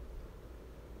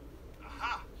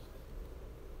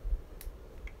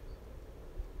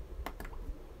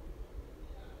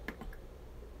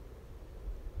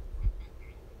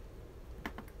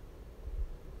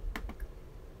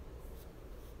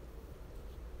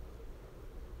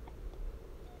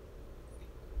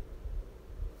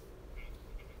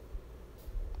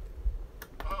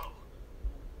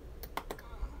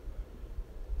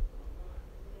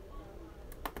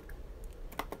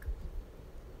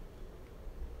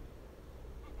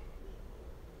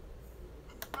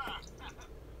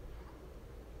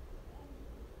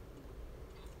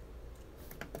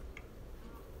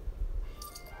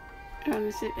 I'm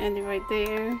gonna sit Andy right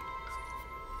there.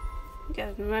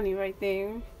 Got the money right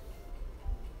there.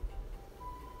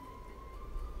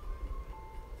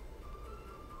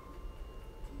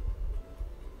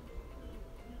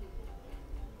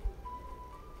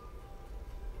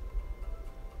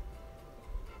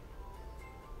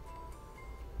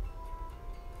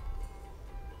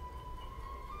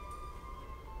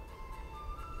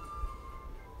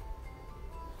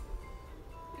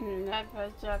 And I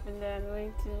first dropping down the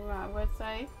link to my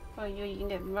website for you. You can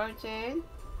get merch in.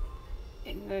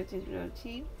 And merch is real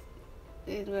cheap.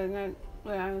 It's not,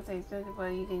 well, I don't say expensive, but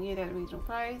you can get at a reasonable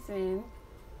price and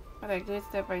all that good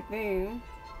stuff right there.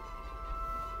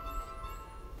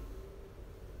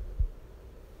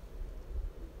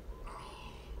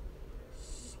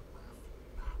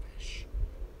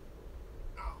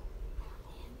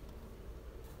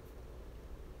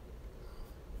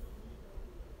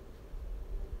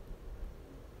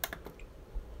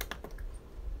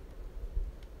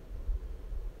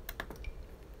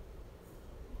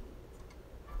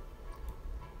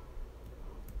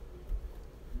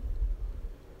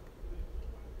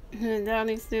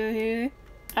 Donnie's still here.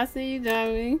 I see you,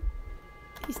 Donnie.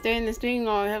 He's staying in the stream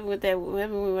long, helping with that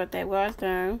watch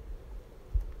time.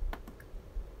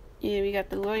 Yeah, we got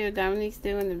the lawyer Dominique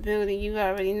still in the building. You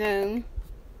already know.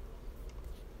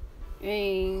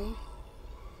 And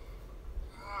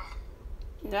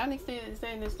Dominique still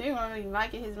in the stream long. We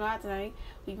might get his mod tonight.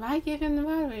 We might give him the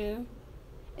mod room.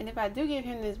 And if I do give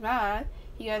him this mod,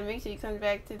 he gotta make sure he comes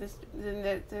back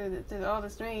to all the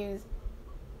streams.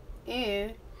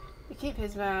 And to keep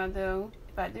his mind though,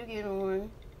 if I do get him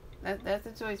one, that's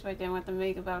the choice right there I want to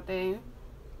make about that.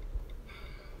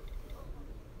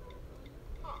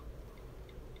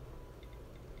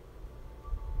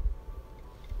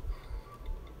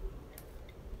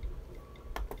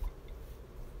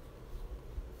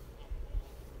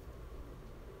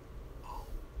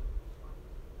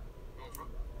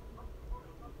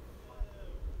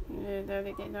 Yeah,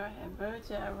 they did not have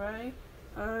merch out, right?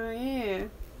 Oh yeah.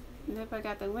 And if I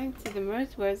got the link to the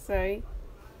merch website,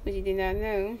 which you did not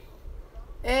know.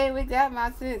 Hey, we got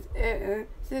my sis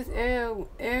Ariel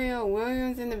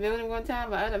Williams in the building one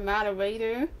time, my other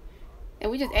moderator,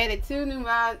 and we just added two new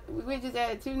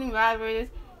moderators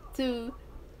to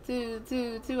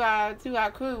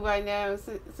our crew right now.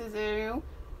 Sis Ariel,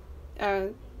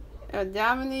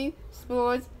 Dominique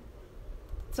Sports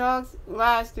Talks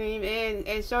live stream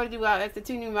and showed you out as the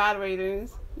two new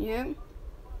moderators. Yep.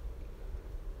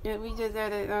 Yeah, we just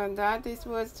added Dante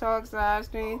Sports Talks live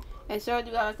stream and showed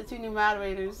you guys the two new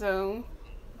moderators, so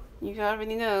you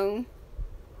already know.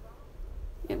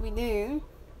 Yeah, we did.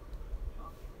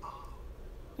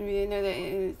 If you didn't know that,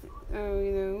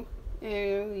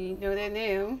 you know that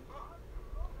now.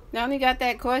 Now he got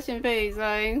that question face,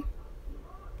 like,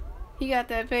 he got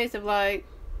that face of like,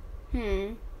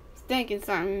 thinking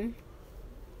something.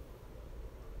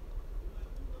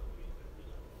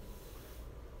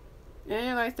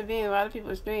 Ariel likes to be in a lot of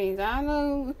people's streams. I don't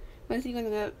know when's he gonna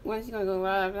go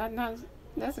live.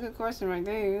 That's a good question right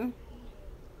there.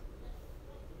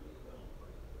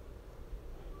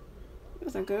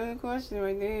 That's a good question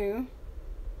right there.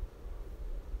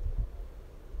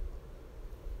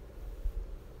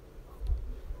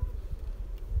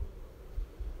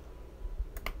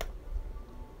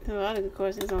 There's a lot of good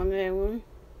questions on that one.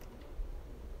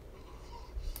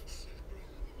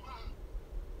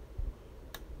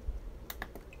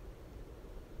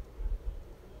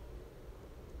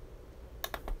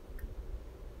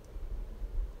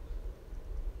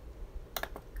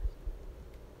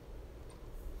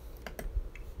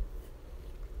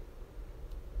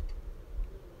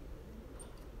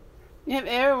 If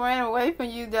Ariel ran away from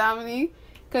you, Dominique,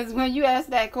 because when you asked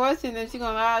that question, if she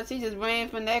gonna lie, she just ran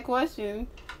from that question.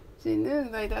 She knew,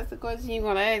 like, that's the question you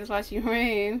gonna ask, why she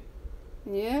ran.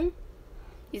 Yeah.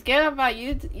 You scared of my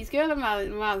YouTube? You scared of my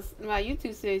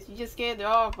YouTube sis? You just scared her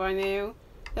off right now.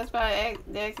 That's why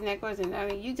they're asking that question. I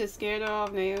mean, you just scared her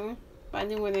off now by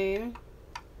doing it.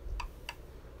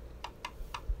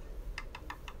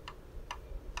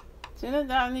 As soon as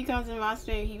Dominique comes in my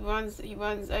stream, he runs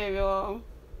Ariel off.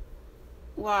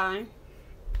 Why?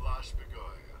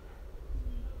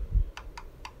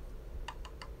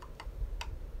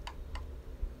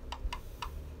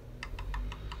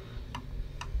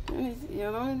 The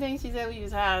only thing she said we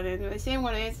was hiding. She didn't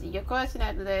want to answer your question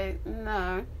after that.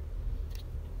 No.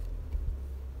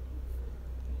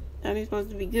 That ain't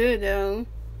supposed to be good though.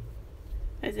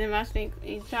 As in my stream,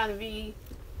 he's trying to be.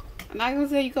 I'm not gonna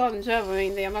say he caused in trouble or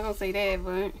anything. I'm not gonna say that,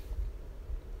 but.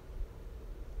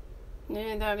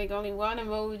 And I think only one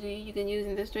emoji you can use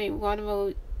in the stream. One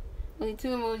emoji. Only two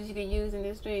emojis you can use in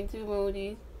this stream. Two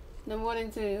emojis. No more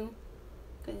than two.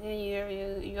 Because then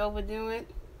you overdo it.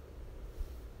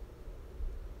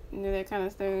 You know, that kind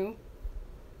of stuff.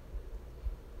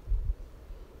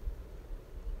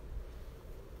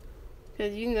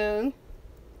 Because you know,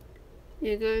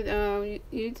 you're a good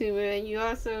YouTuber. And you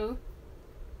also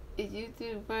is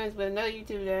YouTube friends with another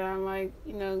YouTuber that I'm like,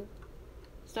 you know,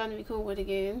 starting to be cool with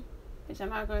again. Which I'm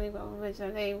not going to go mention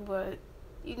her name, but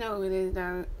You know who it is,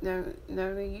 darling. You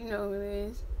know who it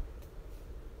is.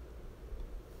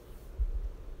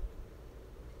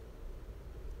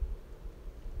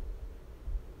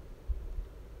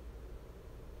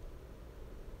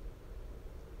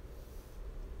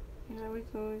 Yeah, we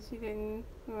cool. She didn't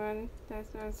run.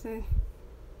 That's what I said.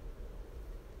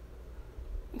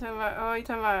 You talking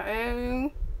about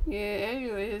Ariel? Yeah,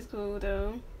 Ariel is cool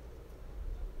though.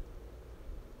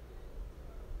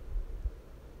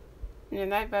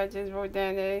 And I just wrote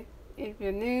down that if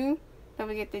you're new, don't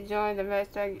forget to join the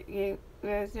Master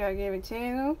Gaming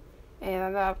channel. And I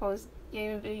know I post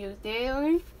gaming videos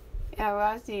daily. And I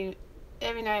watch you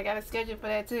every night. I got a schedule for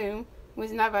that too.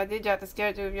 Which not if I did drop the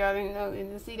schedule. If y'all didn't know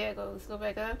and to see that, go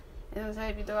back up. And I'll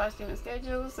have you to watch the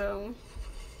schedule. So,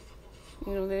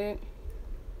 you know that.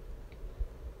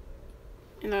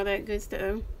 And all that good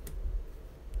stuff.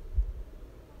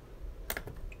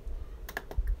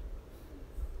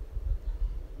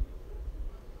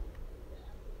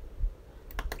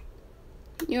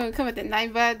 You want to come at the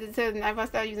Nightbot to tell the Nightbot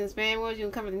start using spam words? You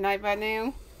want to come at the Nightbot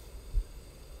now?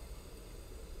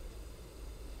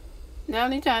 Now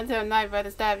only trying to tell Nightbot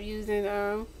to stop using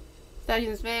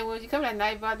spam words. You come at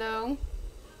Nightbot though.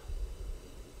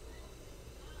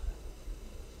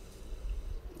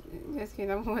 Just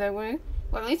kidding, I'm that one.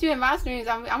 Well, at least you in my streams.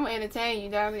 I'm gonna entertain you,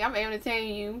 darling. I'm gonna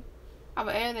entertain you. I'm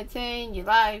gonna entertain you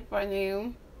live right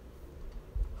now.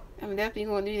 I'm definitely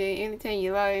gonna do that. Entertain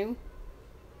you live.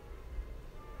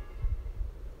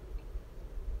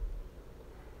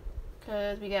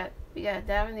 Cause we got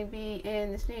Dominic B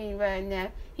in the stream right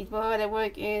now. He's bored at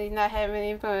work and he's not having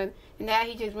any fun. And now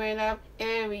he just ran up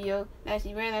Ariel. Now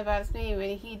she ran up out of stream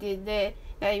and he did that.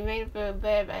 Now he made her feel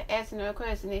bad by asking her a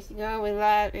question. Is she going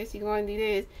live? Is she going to do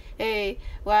this? Hey,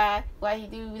 why he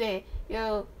do that?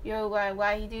 Yo,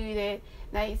 why he do that?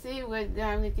 Now you see what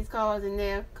Dominic is causing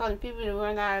now, causing people to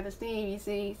run out of the steam. You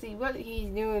see what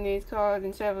he's doing is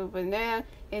causing trouble, but now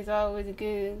it's always a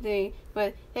good thing.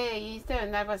 But hey, he's still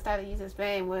never started using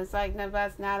spam words. It's like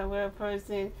nobody's not a real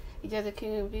person. He's just a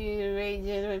computer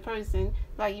generated person.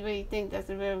 Like you really think that's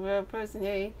a real person?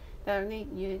 Hey, Dominic,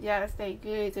 you gotta stay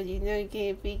good, cause you know you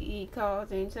can't be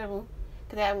causing trouble.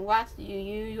 Cause I haven't watched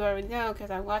you already know, cause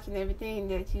I'm watching everything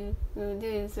that you will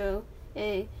do. So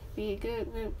hey, be a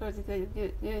good person, cause you're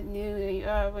good news, and you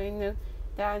already know.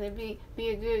 Down to be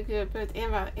a good person.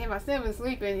 And my son's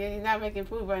sleeping, and he's not making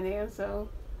food right now. So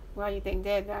why you think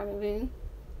that, down to be?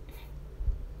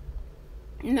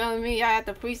 You know me, I have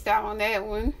to freestyle on that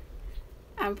one.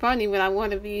 I'm funny when I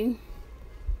want to be.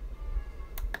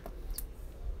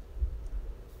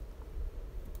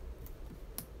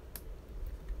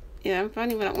 Yeah, I'm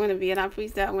funny when I want to be, and I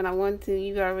freestyle when I want to.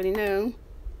 You already know.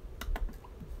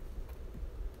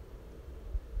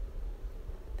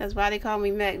 That's why they call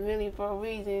me Mac Millie for a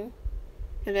reason.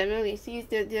 Cause Mac Millie, she's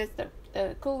just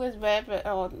the coolest rapper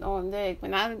on deck.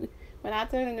 When I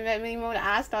turned into Mac Millie mode,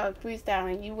 I started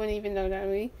freestyling. You wouldn't even know that,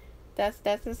 me. That's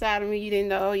the side of me you didn't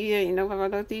know. Oh yeah, you know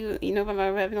about my you know about my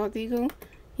rapping on Tico?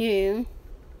 Yeah.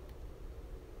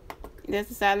 That's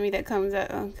the side of me that comes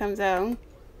out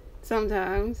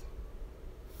sometimes.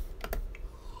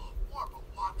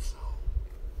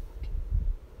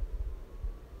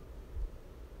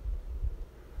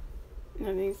 I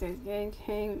think it says gang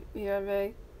came, be right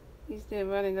back. You still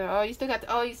running though. Oh, you still got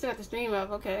the stream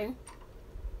up, okay.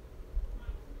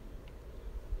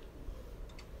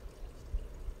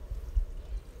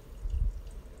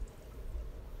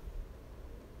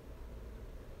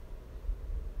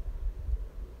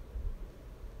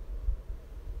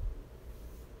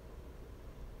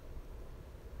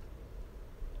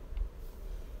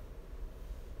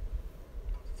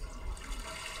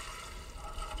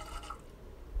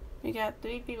 We got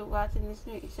 3 people watching the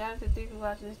stream. Shout out to 3 people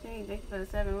watching the stream. Thank you for the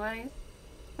 7 likes.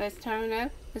 Let's turn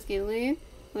up. Let's get lit.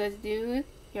 Let's do it.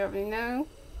 You already know.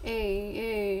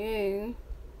 Hey.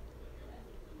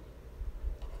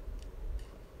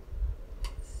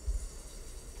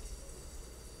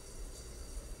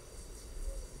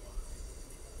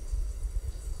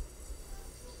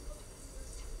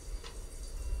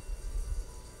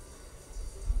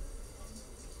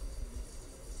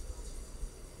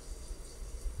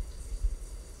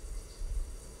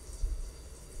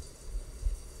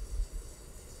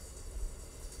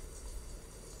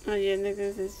 Oh yeah,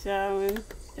 niggas is showering.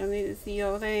 Y'all need to see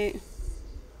all that.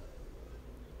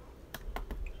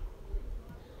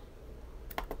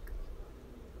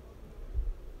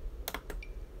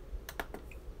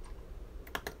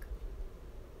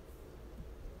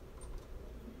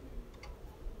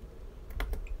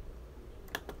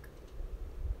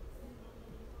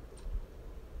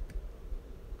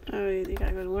 Alright, you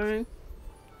gotta go to work.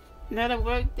 Another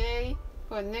work day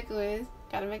for Nicholas.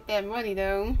 Gotta make that money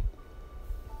though.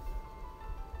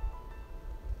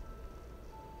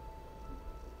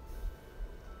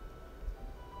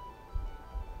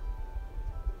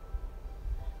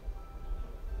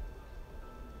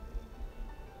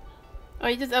 Oh,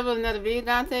 you just uploaded another video,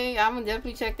 Dante? I'm gonna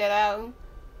definitely check that out.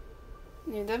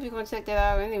 You're definitely gonna check that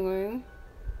out anyway.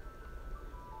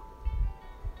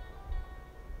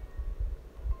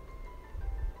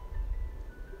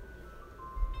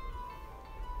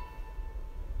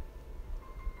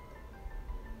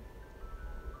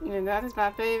 Yeah, that is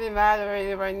my favorite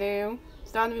moderator right now.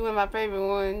 Starting to be one of my favorite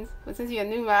ones. But since you're a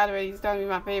new moderator, you're starting to be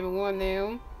my favorite one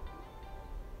now.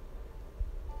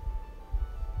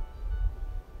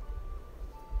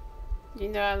 You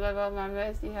know I love all my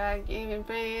Rusty High Gaming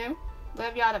fam.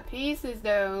 Love y'all to pieces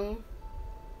though.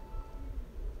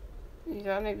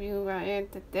 Y'all know who I am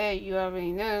today, you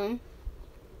already know.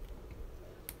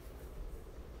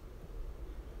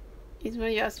 Each one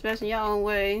of y'all special in your own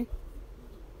way.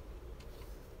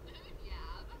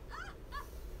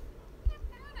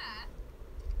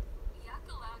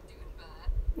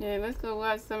 Yeah, let's go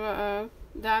watch some of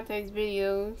Dante's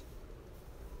videos.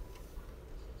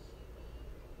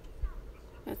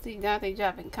 Let's see Dante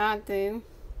dropping content.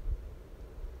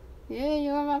 Yeah,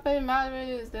 you're one of my favorite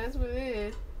moderators. That's what it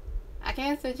is. I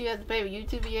can't set you as a favorite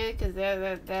YouTuber yet because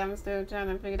I'm still trying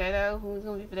to figure that out. Who's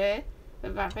going to be for that?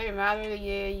 But my favorite moderator,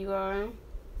 yeah, you are.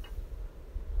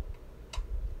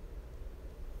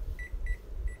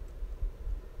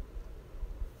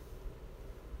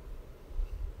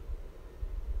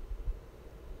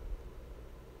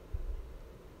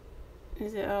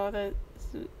 Is it all that?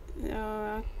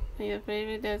 Your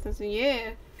favorite? That's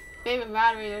yeah, favorite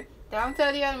moderator. Don't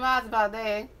tell the other mods about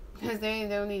that, cause they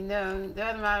don't need to know. The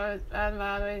other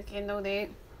moderators can't know that.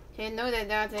 Can't know that,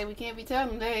 Dante. We can't be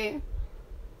telling them that.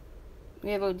 We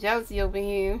have a little jealousy over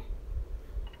here.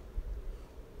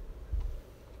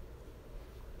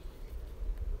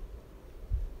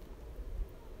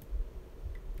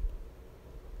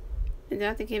 And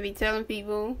Dante can't be telling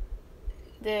people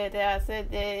that I said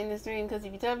that in the stream, cause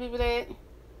if you tell people that,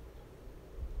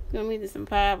 it's gonna lead to some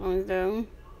problems though.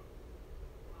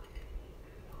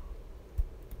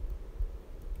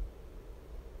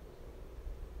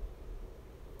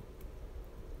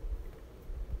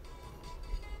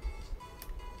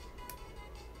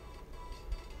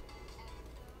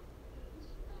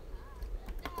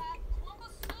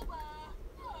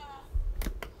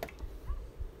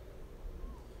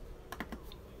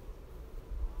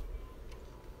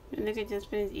 And nigga just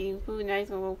finished eating food. Now he's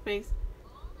gonna go fix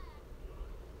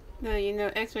the, you know,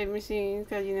 X-ray machines,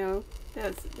 cause you know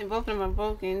both of them are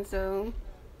broken. So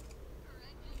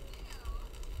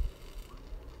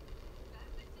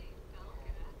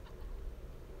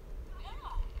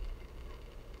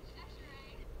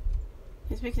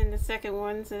he's fixing the second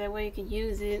one so that way you can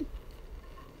use it.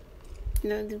 You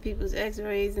know, do people's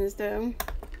X-rays and stuff.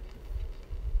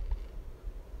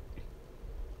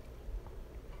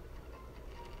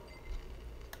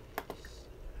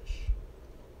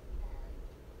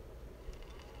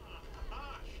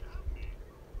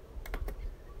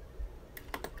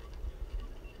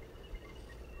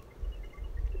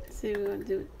 See, we're gonna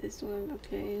do this one,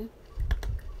 okay.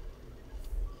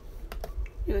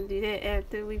 We're gonna do that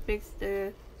after we fix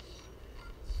the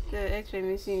X-ray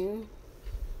machine.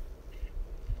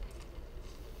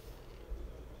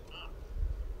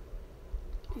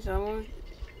 It's almost,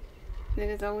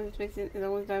 niggas always fixing, it's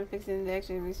almost done fixing the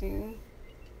X-ray machine.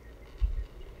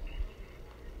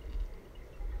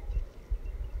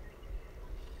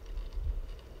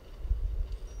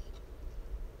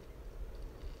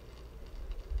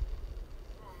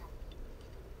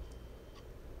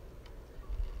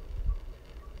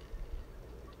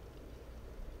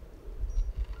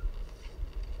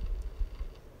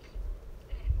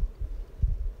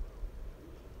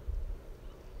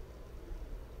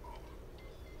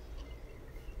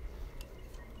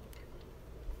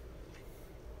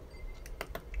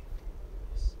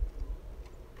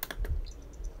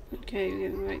 Okay, we're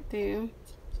getting right there.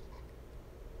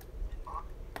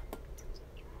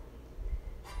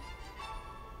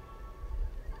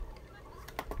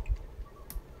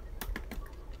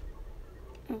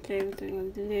 Okay, we're gonna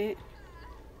do that.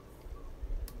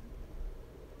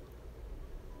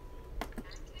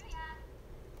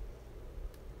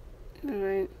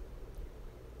 Alright.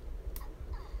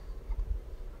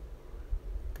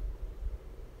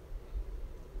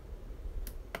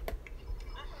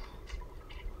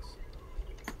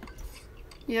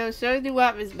 Yo, Shirley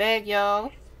Wap is back, y'all.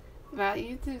 My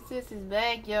YouTube sis is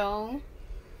back, y'all.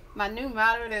 My new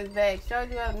moderator is back.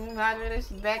 Showed you our new moderator.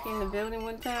 She's back in the building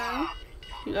one time.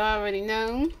 You already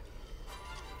know.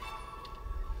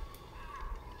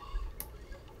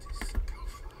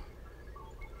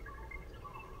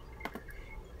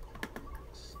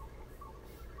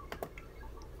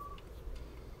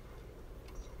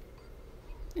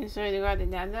 And show you right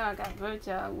now. I know I got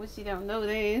Virtual. What she don't know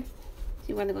is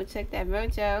she want to go check that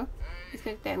Virtual. Just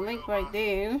click that link right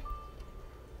there.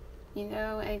 You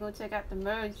know, and go check out the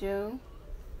merge, yo.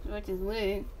 Which is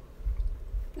lit.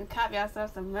 And copy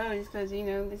ourselves some merge because, you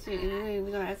know, this shit is lit.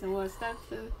 We're going to add some more stuff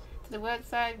to the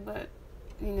website, but,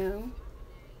 you know.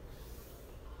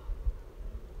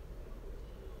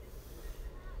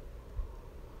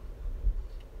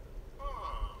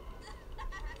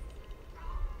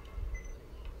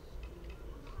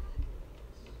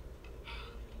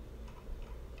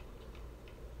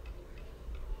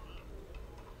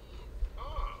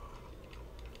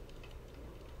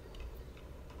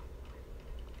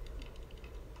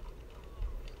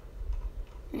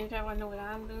 And if y'all want to know what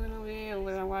I'm doing over here or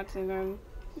what I'm watching,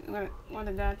 one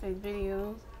of Dante's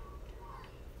videos.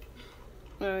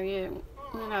 Well, yeah,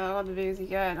 not all the videos he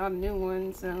got, all the new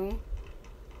ones, so.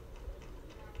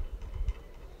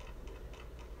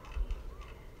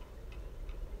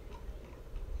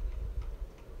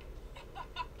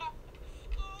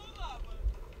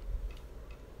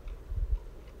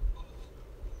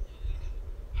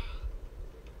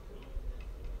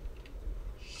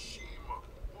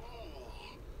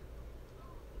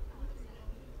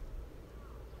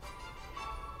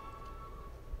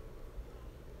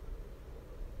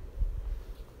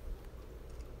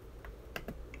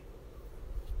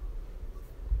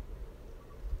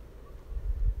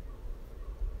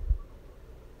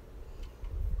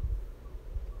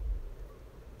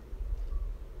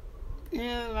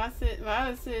 Yeah, my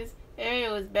other sis,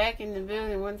 Ariel was back in the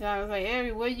building one time. I was like,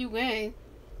 Ariel, where you went?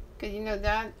 Cause you know,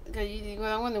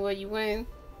 I wonder where you went.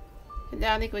 And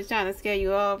Dominic was trying to scare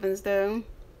you off and stuff.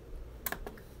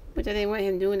 Which I didn't want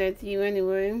him doing that to you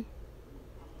anyway.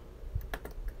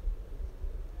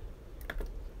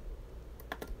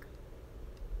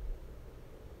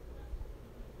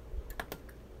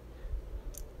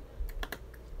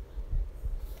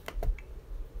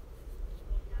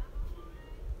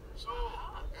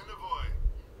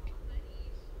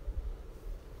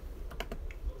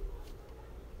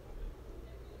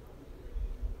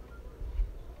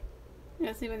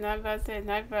 Let's see what Nightbot said.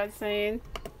 Nightbot saying,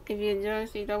 if you enjoy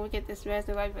the show, don't forget to smash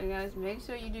the like button, guys. Make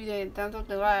sure you do that. Thumbs up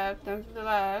the live. Thumbs up the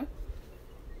live.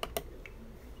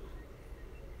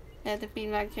 I have to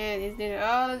feed my cat. Is there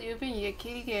all of you feeding your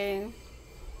kitty cat?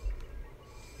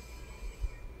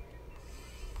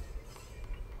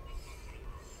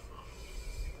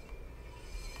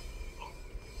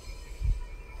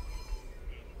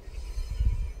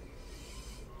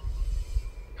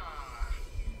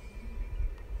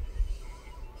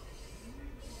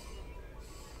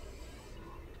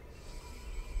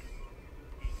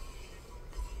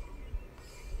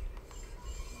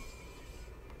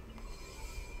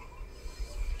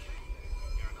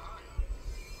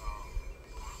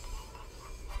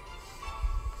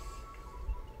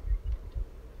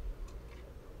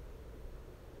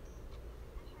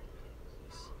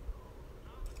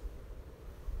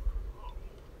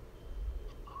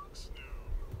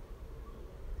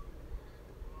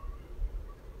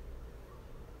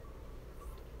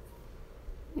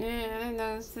 Yeah, I didn't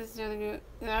know Sister.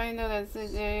 I didn't know that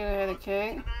Sister had a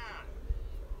cat.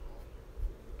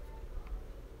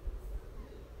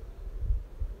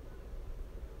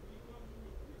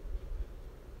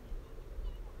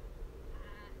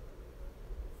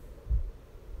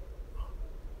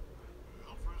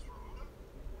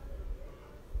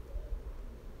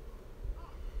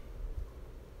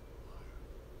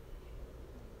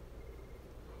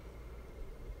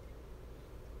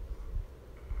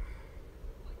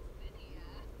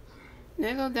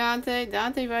 There go Dante.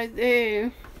 Dante right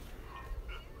there.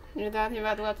 You're Dante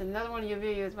about to watch another one of your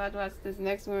videos. About to watch this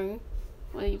next one.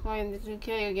 When you playing the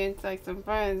 2K against like some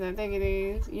friends, I think it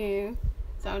is. Yeah.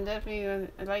 So I'm definitely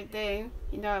like that.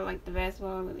 You know, I like the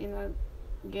basketball, you know,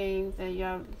 games that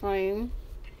y'all playing.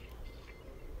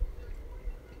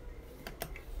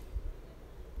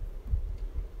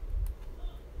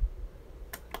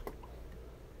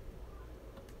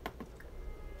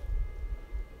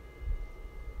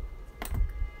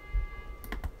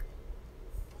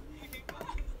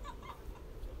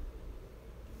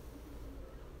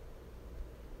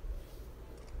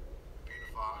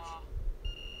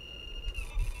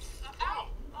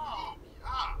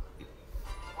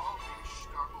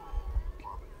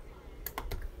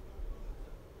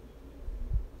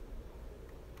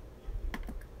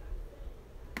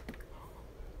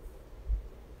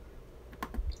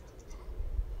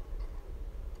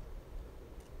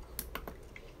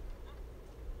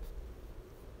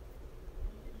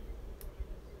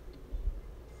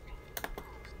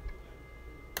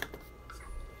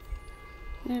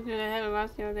 I haven't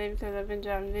watched it all day because I've been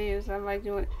dropping videos. So I'm like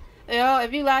doing. Yo,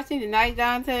 if you watch it tonight,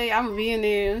 Dante, I'm gonna be in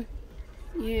there.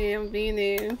 Yeah, I'm being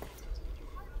there.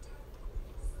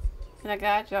 I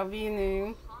got you. I'll be in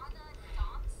there.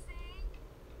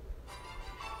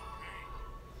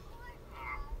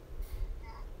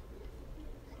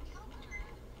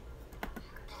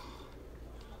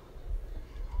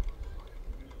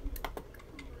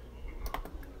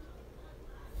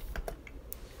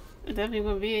 I definitely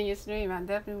gonna be in your stream. I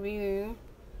definitely be there.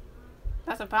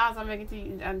 That's a promise I'm making to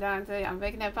you, Dante. I'm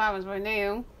making that promise right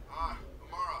now. Amara.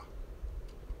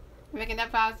 Making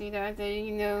that promise to you, Dante.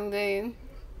 You know, then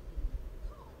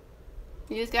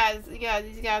you just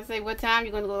gotta say what time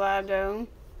you're gonna go live, though.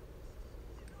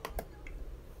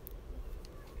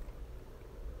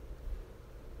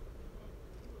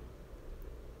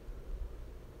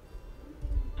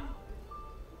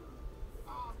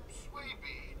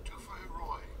 Swaby, Tufai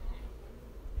Roy.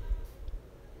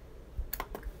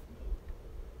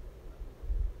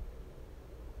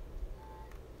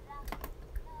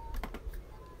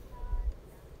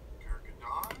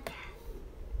 Kirkadon.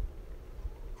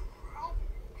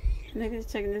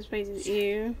 Niggas checking this face's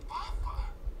ear.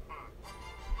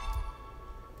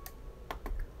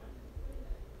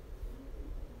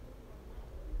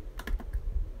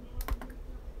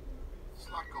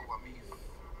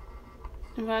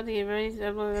 I'm about to get ready to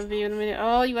upload another video in a minute.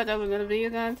 Oh, you about to upload another video,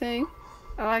 Dante?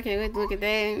 Oh, I can't wait to look at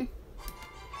that.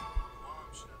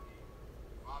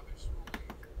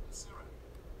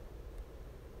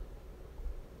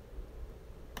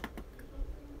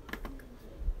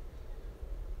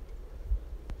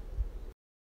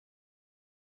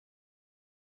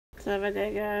 Sorry about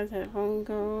that, guys. Had a phone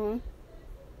call.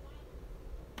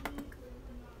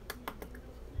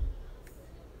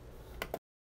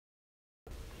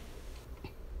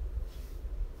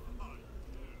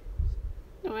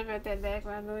 Don't worry about that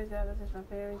background noise. That was just my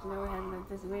parents. You know, we're having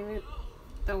a disagreement.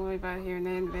 Don't worry about hearing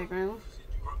that in the background.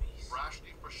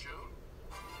 Rashni Prashun.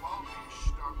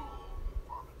 Walmish Darmul.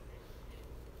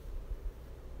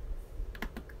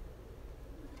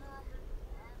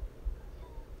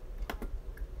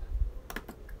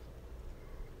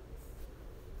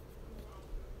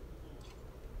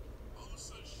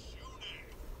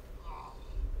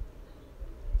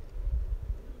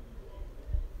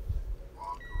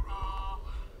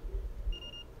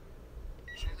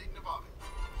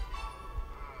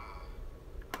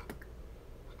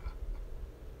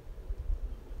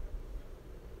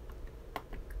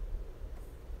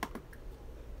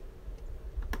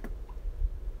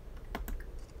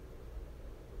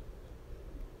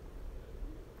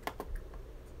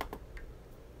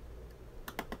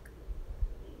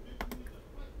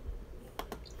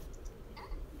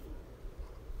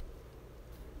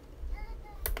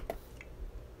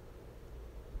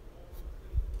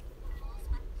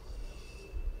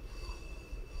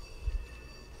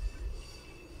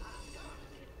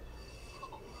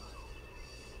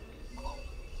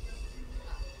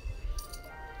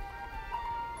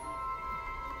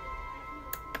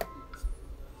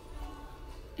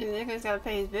 And nigga's gotta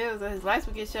pay his bills or his lights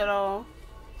will get shut off.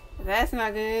 That's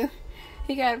not good.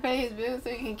 He gotta pay his bills so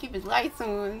he can keep his lights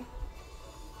on.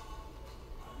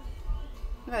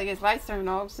 He gotta get his lights turned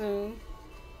off soon.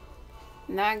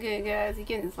 Not good, guys. He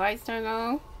getting his lights turned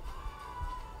on.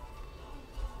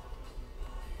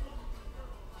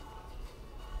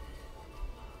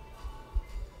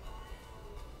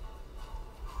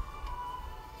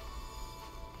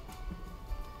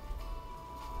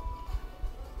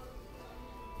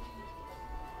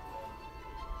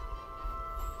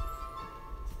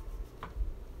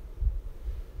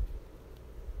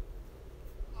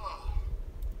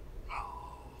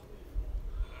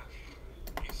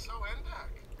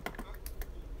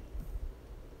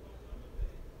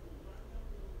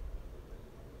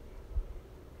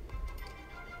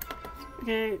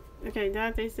 Okay,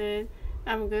 Dante says,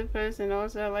 I'm a good person.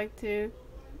 Also, I like to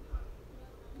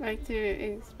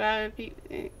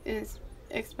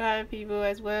inspire people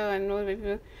as well and motivate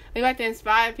people. We like to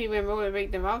inspire people and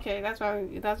motivate them. Okay, that's why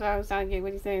I was trying to get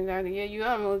what he's saying, Dante. Yeah, you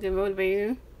are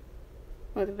motivating.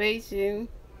 Motivation.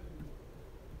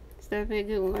 It's definitely a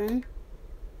good one.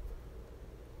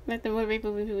 I like to motivate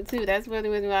people too. That's one of the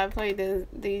reasons why I play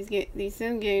these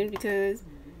sim games, because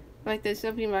I like to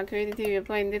show people my creativity of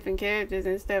playing different characters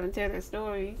and stuff and tell their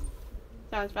stories.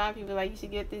 So I inspire people like, you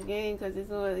should get this game because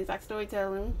it's like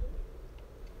storytelling.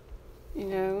 You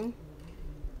know?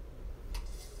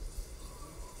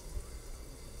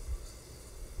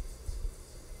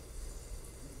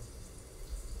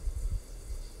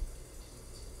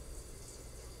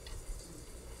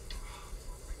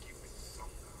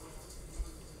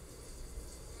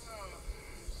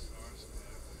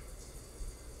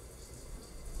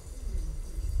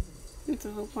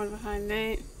 That's the whole point behind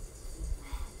that.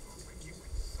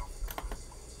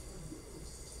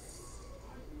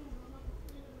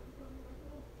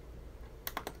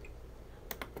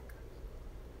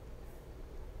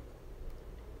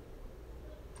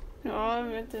 All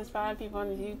meant to inspire people on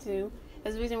YouTube.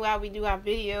 That's the reason why we do our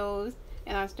videos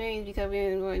and our streams, because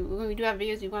when we do our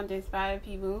videos, we want to inspire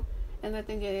people and let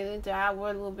them get into our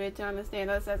world a little bit to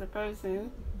understand us as a person.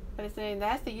 But it's saying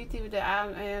that's the YouTube that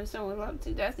I am showing love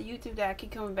to. That's the YouTube that I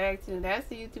keep coming back to. That's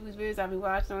the YouTube's videos I've been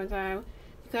watching all the time,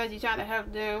 because you're trying to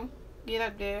help them get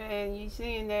up there, and you're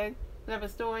seeing that whatever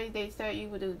stories they start you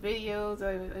with those videos,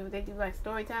 or if they do like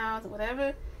story times or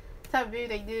whatever type of video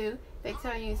they do, they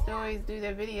tell you stories through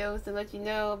their videos to let you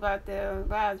know about their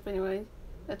lives pretty much.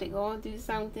 If they're going through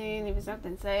something, if it's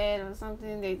something sad or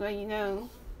something, they let you know.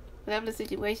 Whatever the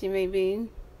situation may be.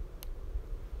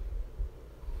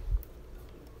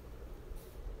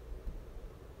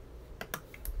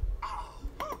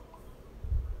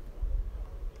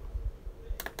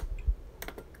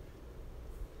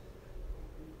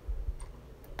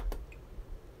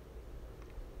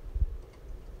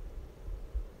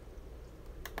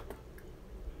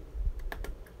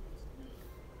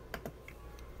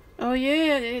 Oh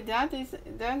yeah, Dante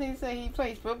said he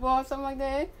plays football or something like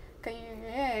that.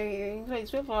 Yeah, he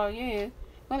plays football. Yeah,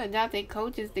 one of Dante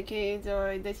coaches the kids,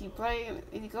 or does he play?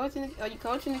 Is he coaching? Are you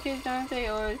coaching the kids, Dante,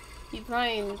 or you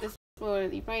playing the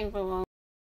sport? You playing football?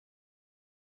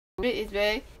 Bit is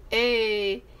back.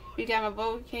 Hey, we got my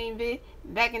boat came bit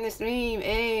back in the stream.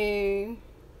 Hey.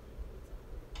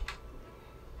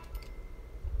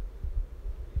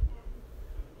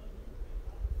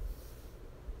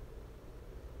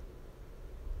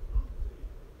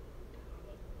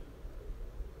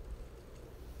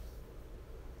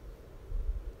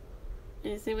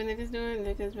 You see what niggas doing?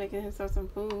 Niggas making himself some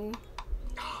food.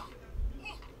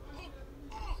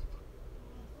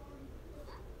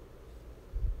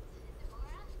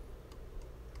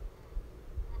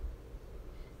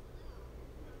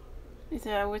 He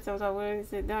said, I wish I was aware. He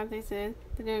said, Dante said,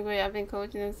 they're doing great. I've been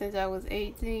coaching them since I was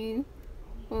 18,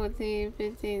 14,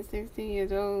 15, 16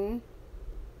 years old.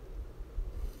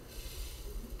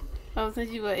 Oh, since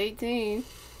you were 18.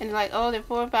 And like, oh, they're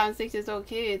 4, 5, 6 years old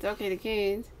kids. Okay, the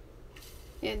kids.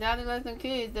 Yeah, Dante loves them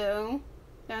kids, though.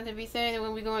 Dante be saying that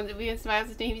when we going to be in Smile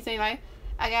 16, he be saying, like,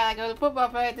 I gotta go to football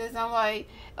practice. I'm like,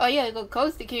 oh, yeah, go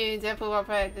coach the kids at football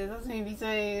practice. That's what he be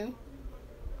saying.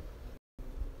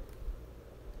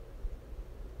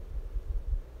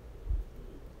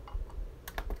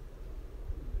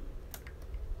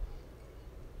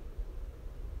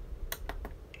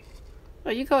 Oh,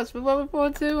 you coached football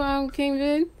before too, King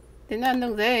Vin? Did not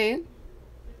know that.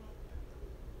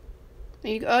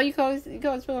 And you coached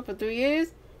football for 3 years?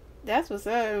 That's what's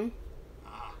up.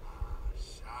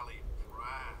 Sally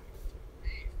Pride.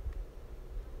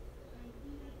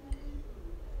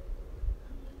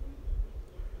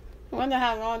 I wonder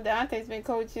how long Dante's been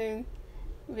coaching.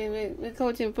 Been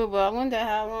coaching football. I wonder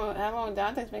how long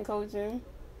Dante's been coaching.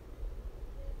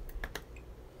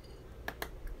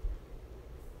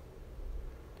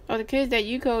 Oh, the kids that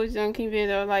you coach on King Vin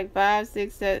are like 5,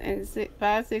 6, and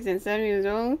 7 years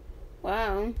old.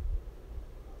 Wow.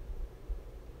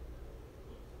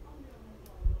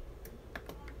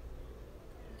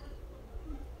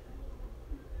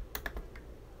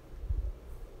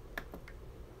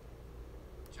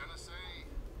 Genesee.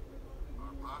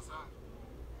 Barbosa.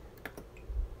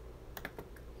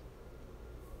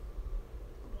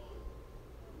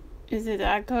 Is it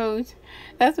I coach?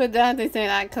 That's what Dante said,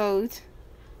 I coach.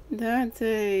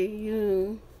 Dante,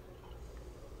 you.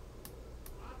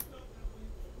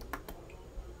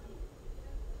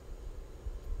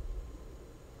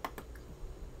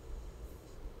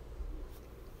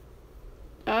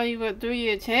 Oh, you were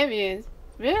 3-year champions.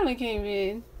 Really, King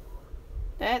Vin?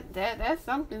 That's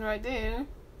something right there.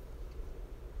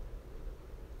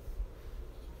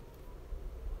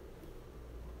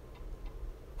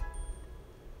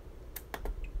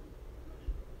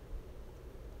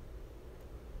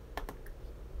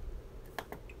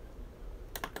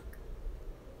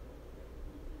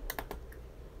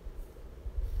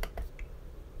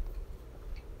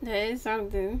 That is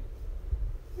something.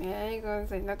 Yeah, I ain't gonna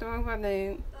say nothing wrong about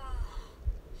that.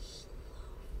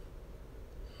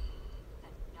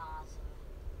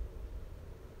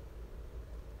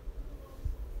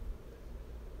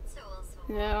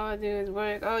 Now all I do is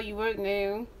work. Oh, you work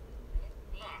now.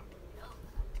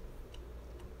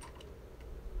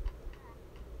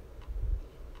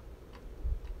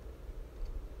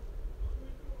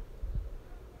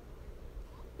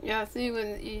 Y'all see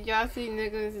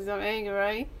niggas is on anger,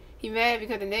 right? He mad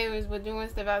because the neighbors were doing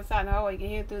stuff outside the hallway. He can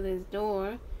hear through this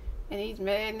door. And he's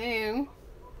mad now.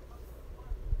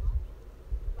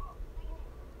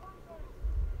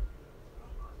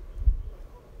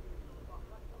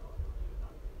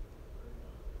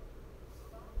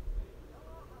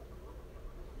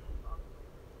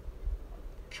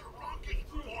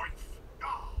 Karunga's wife.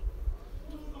 Ah.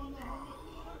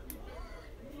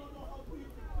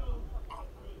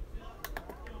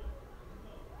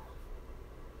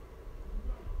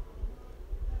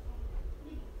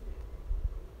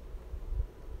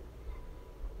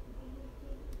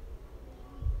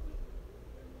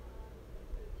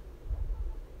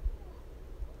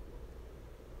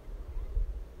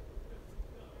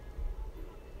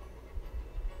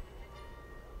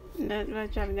 That's why I'm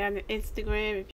dropping down to Instagram.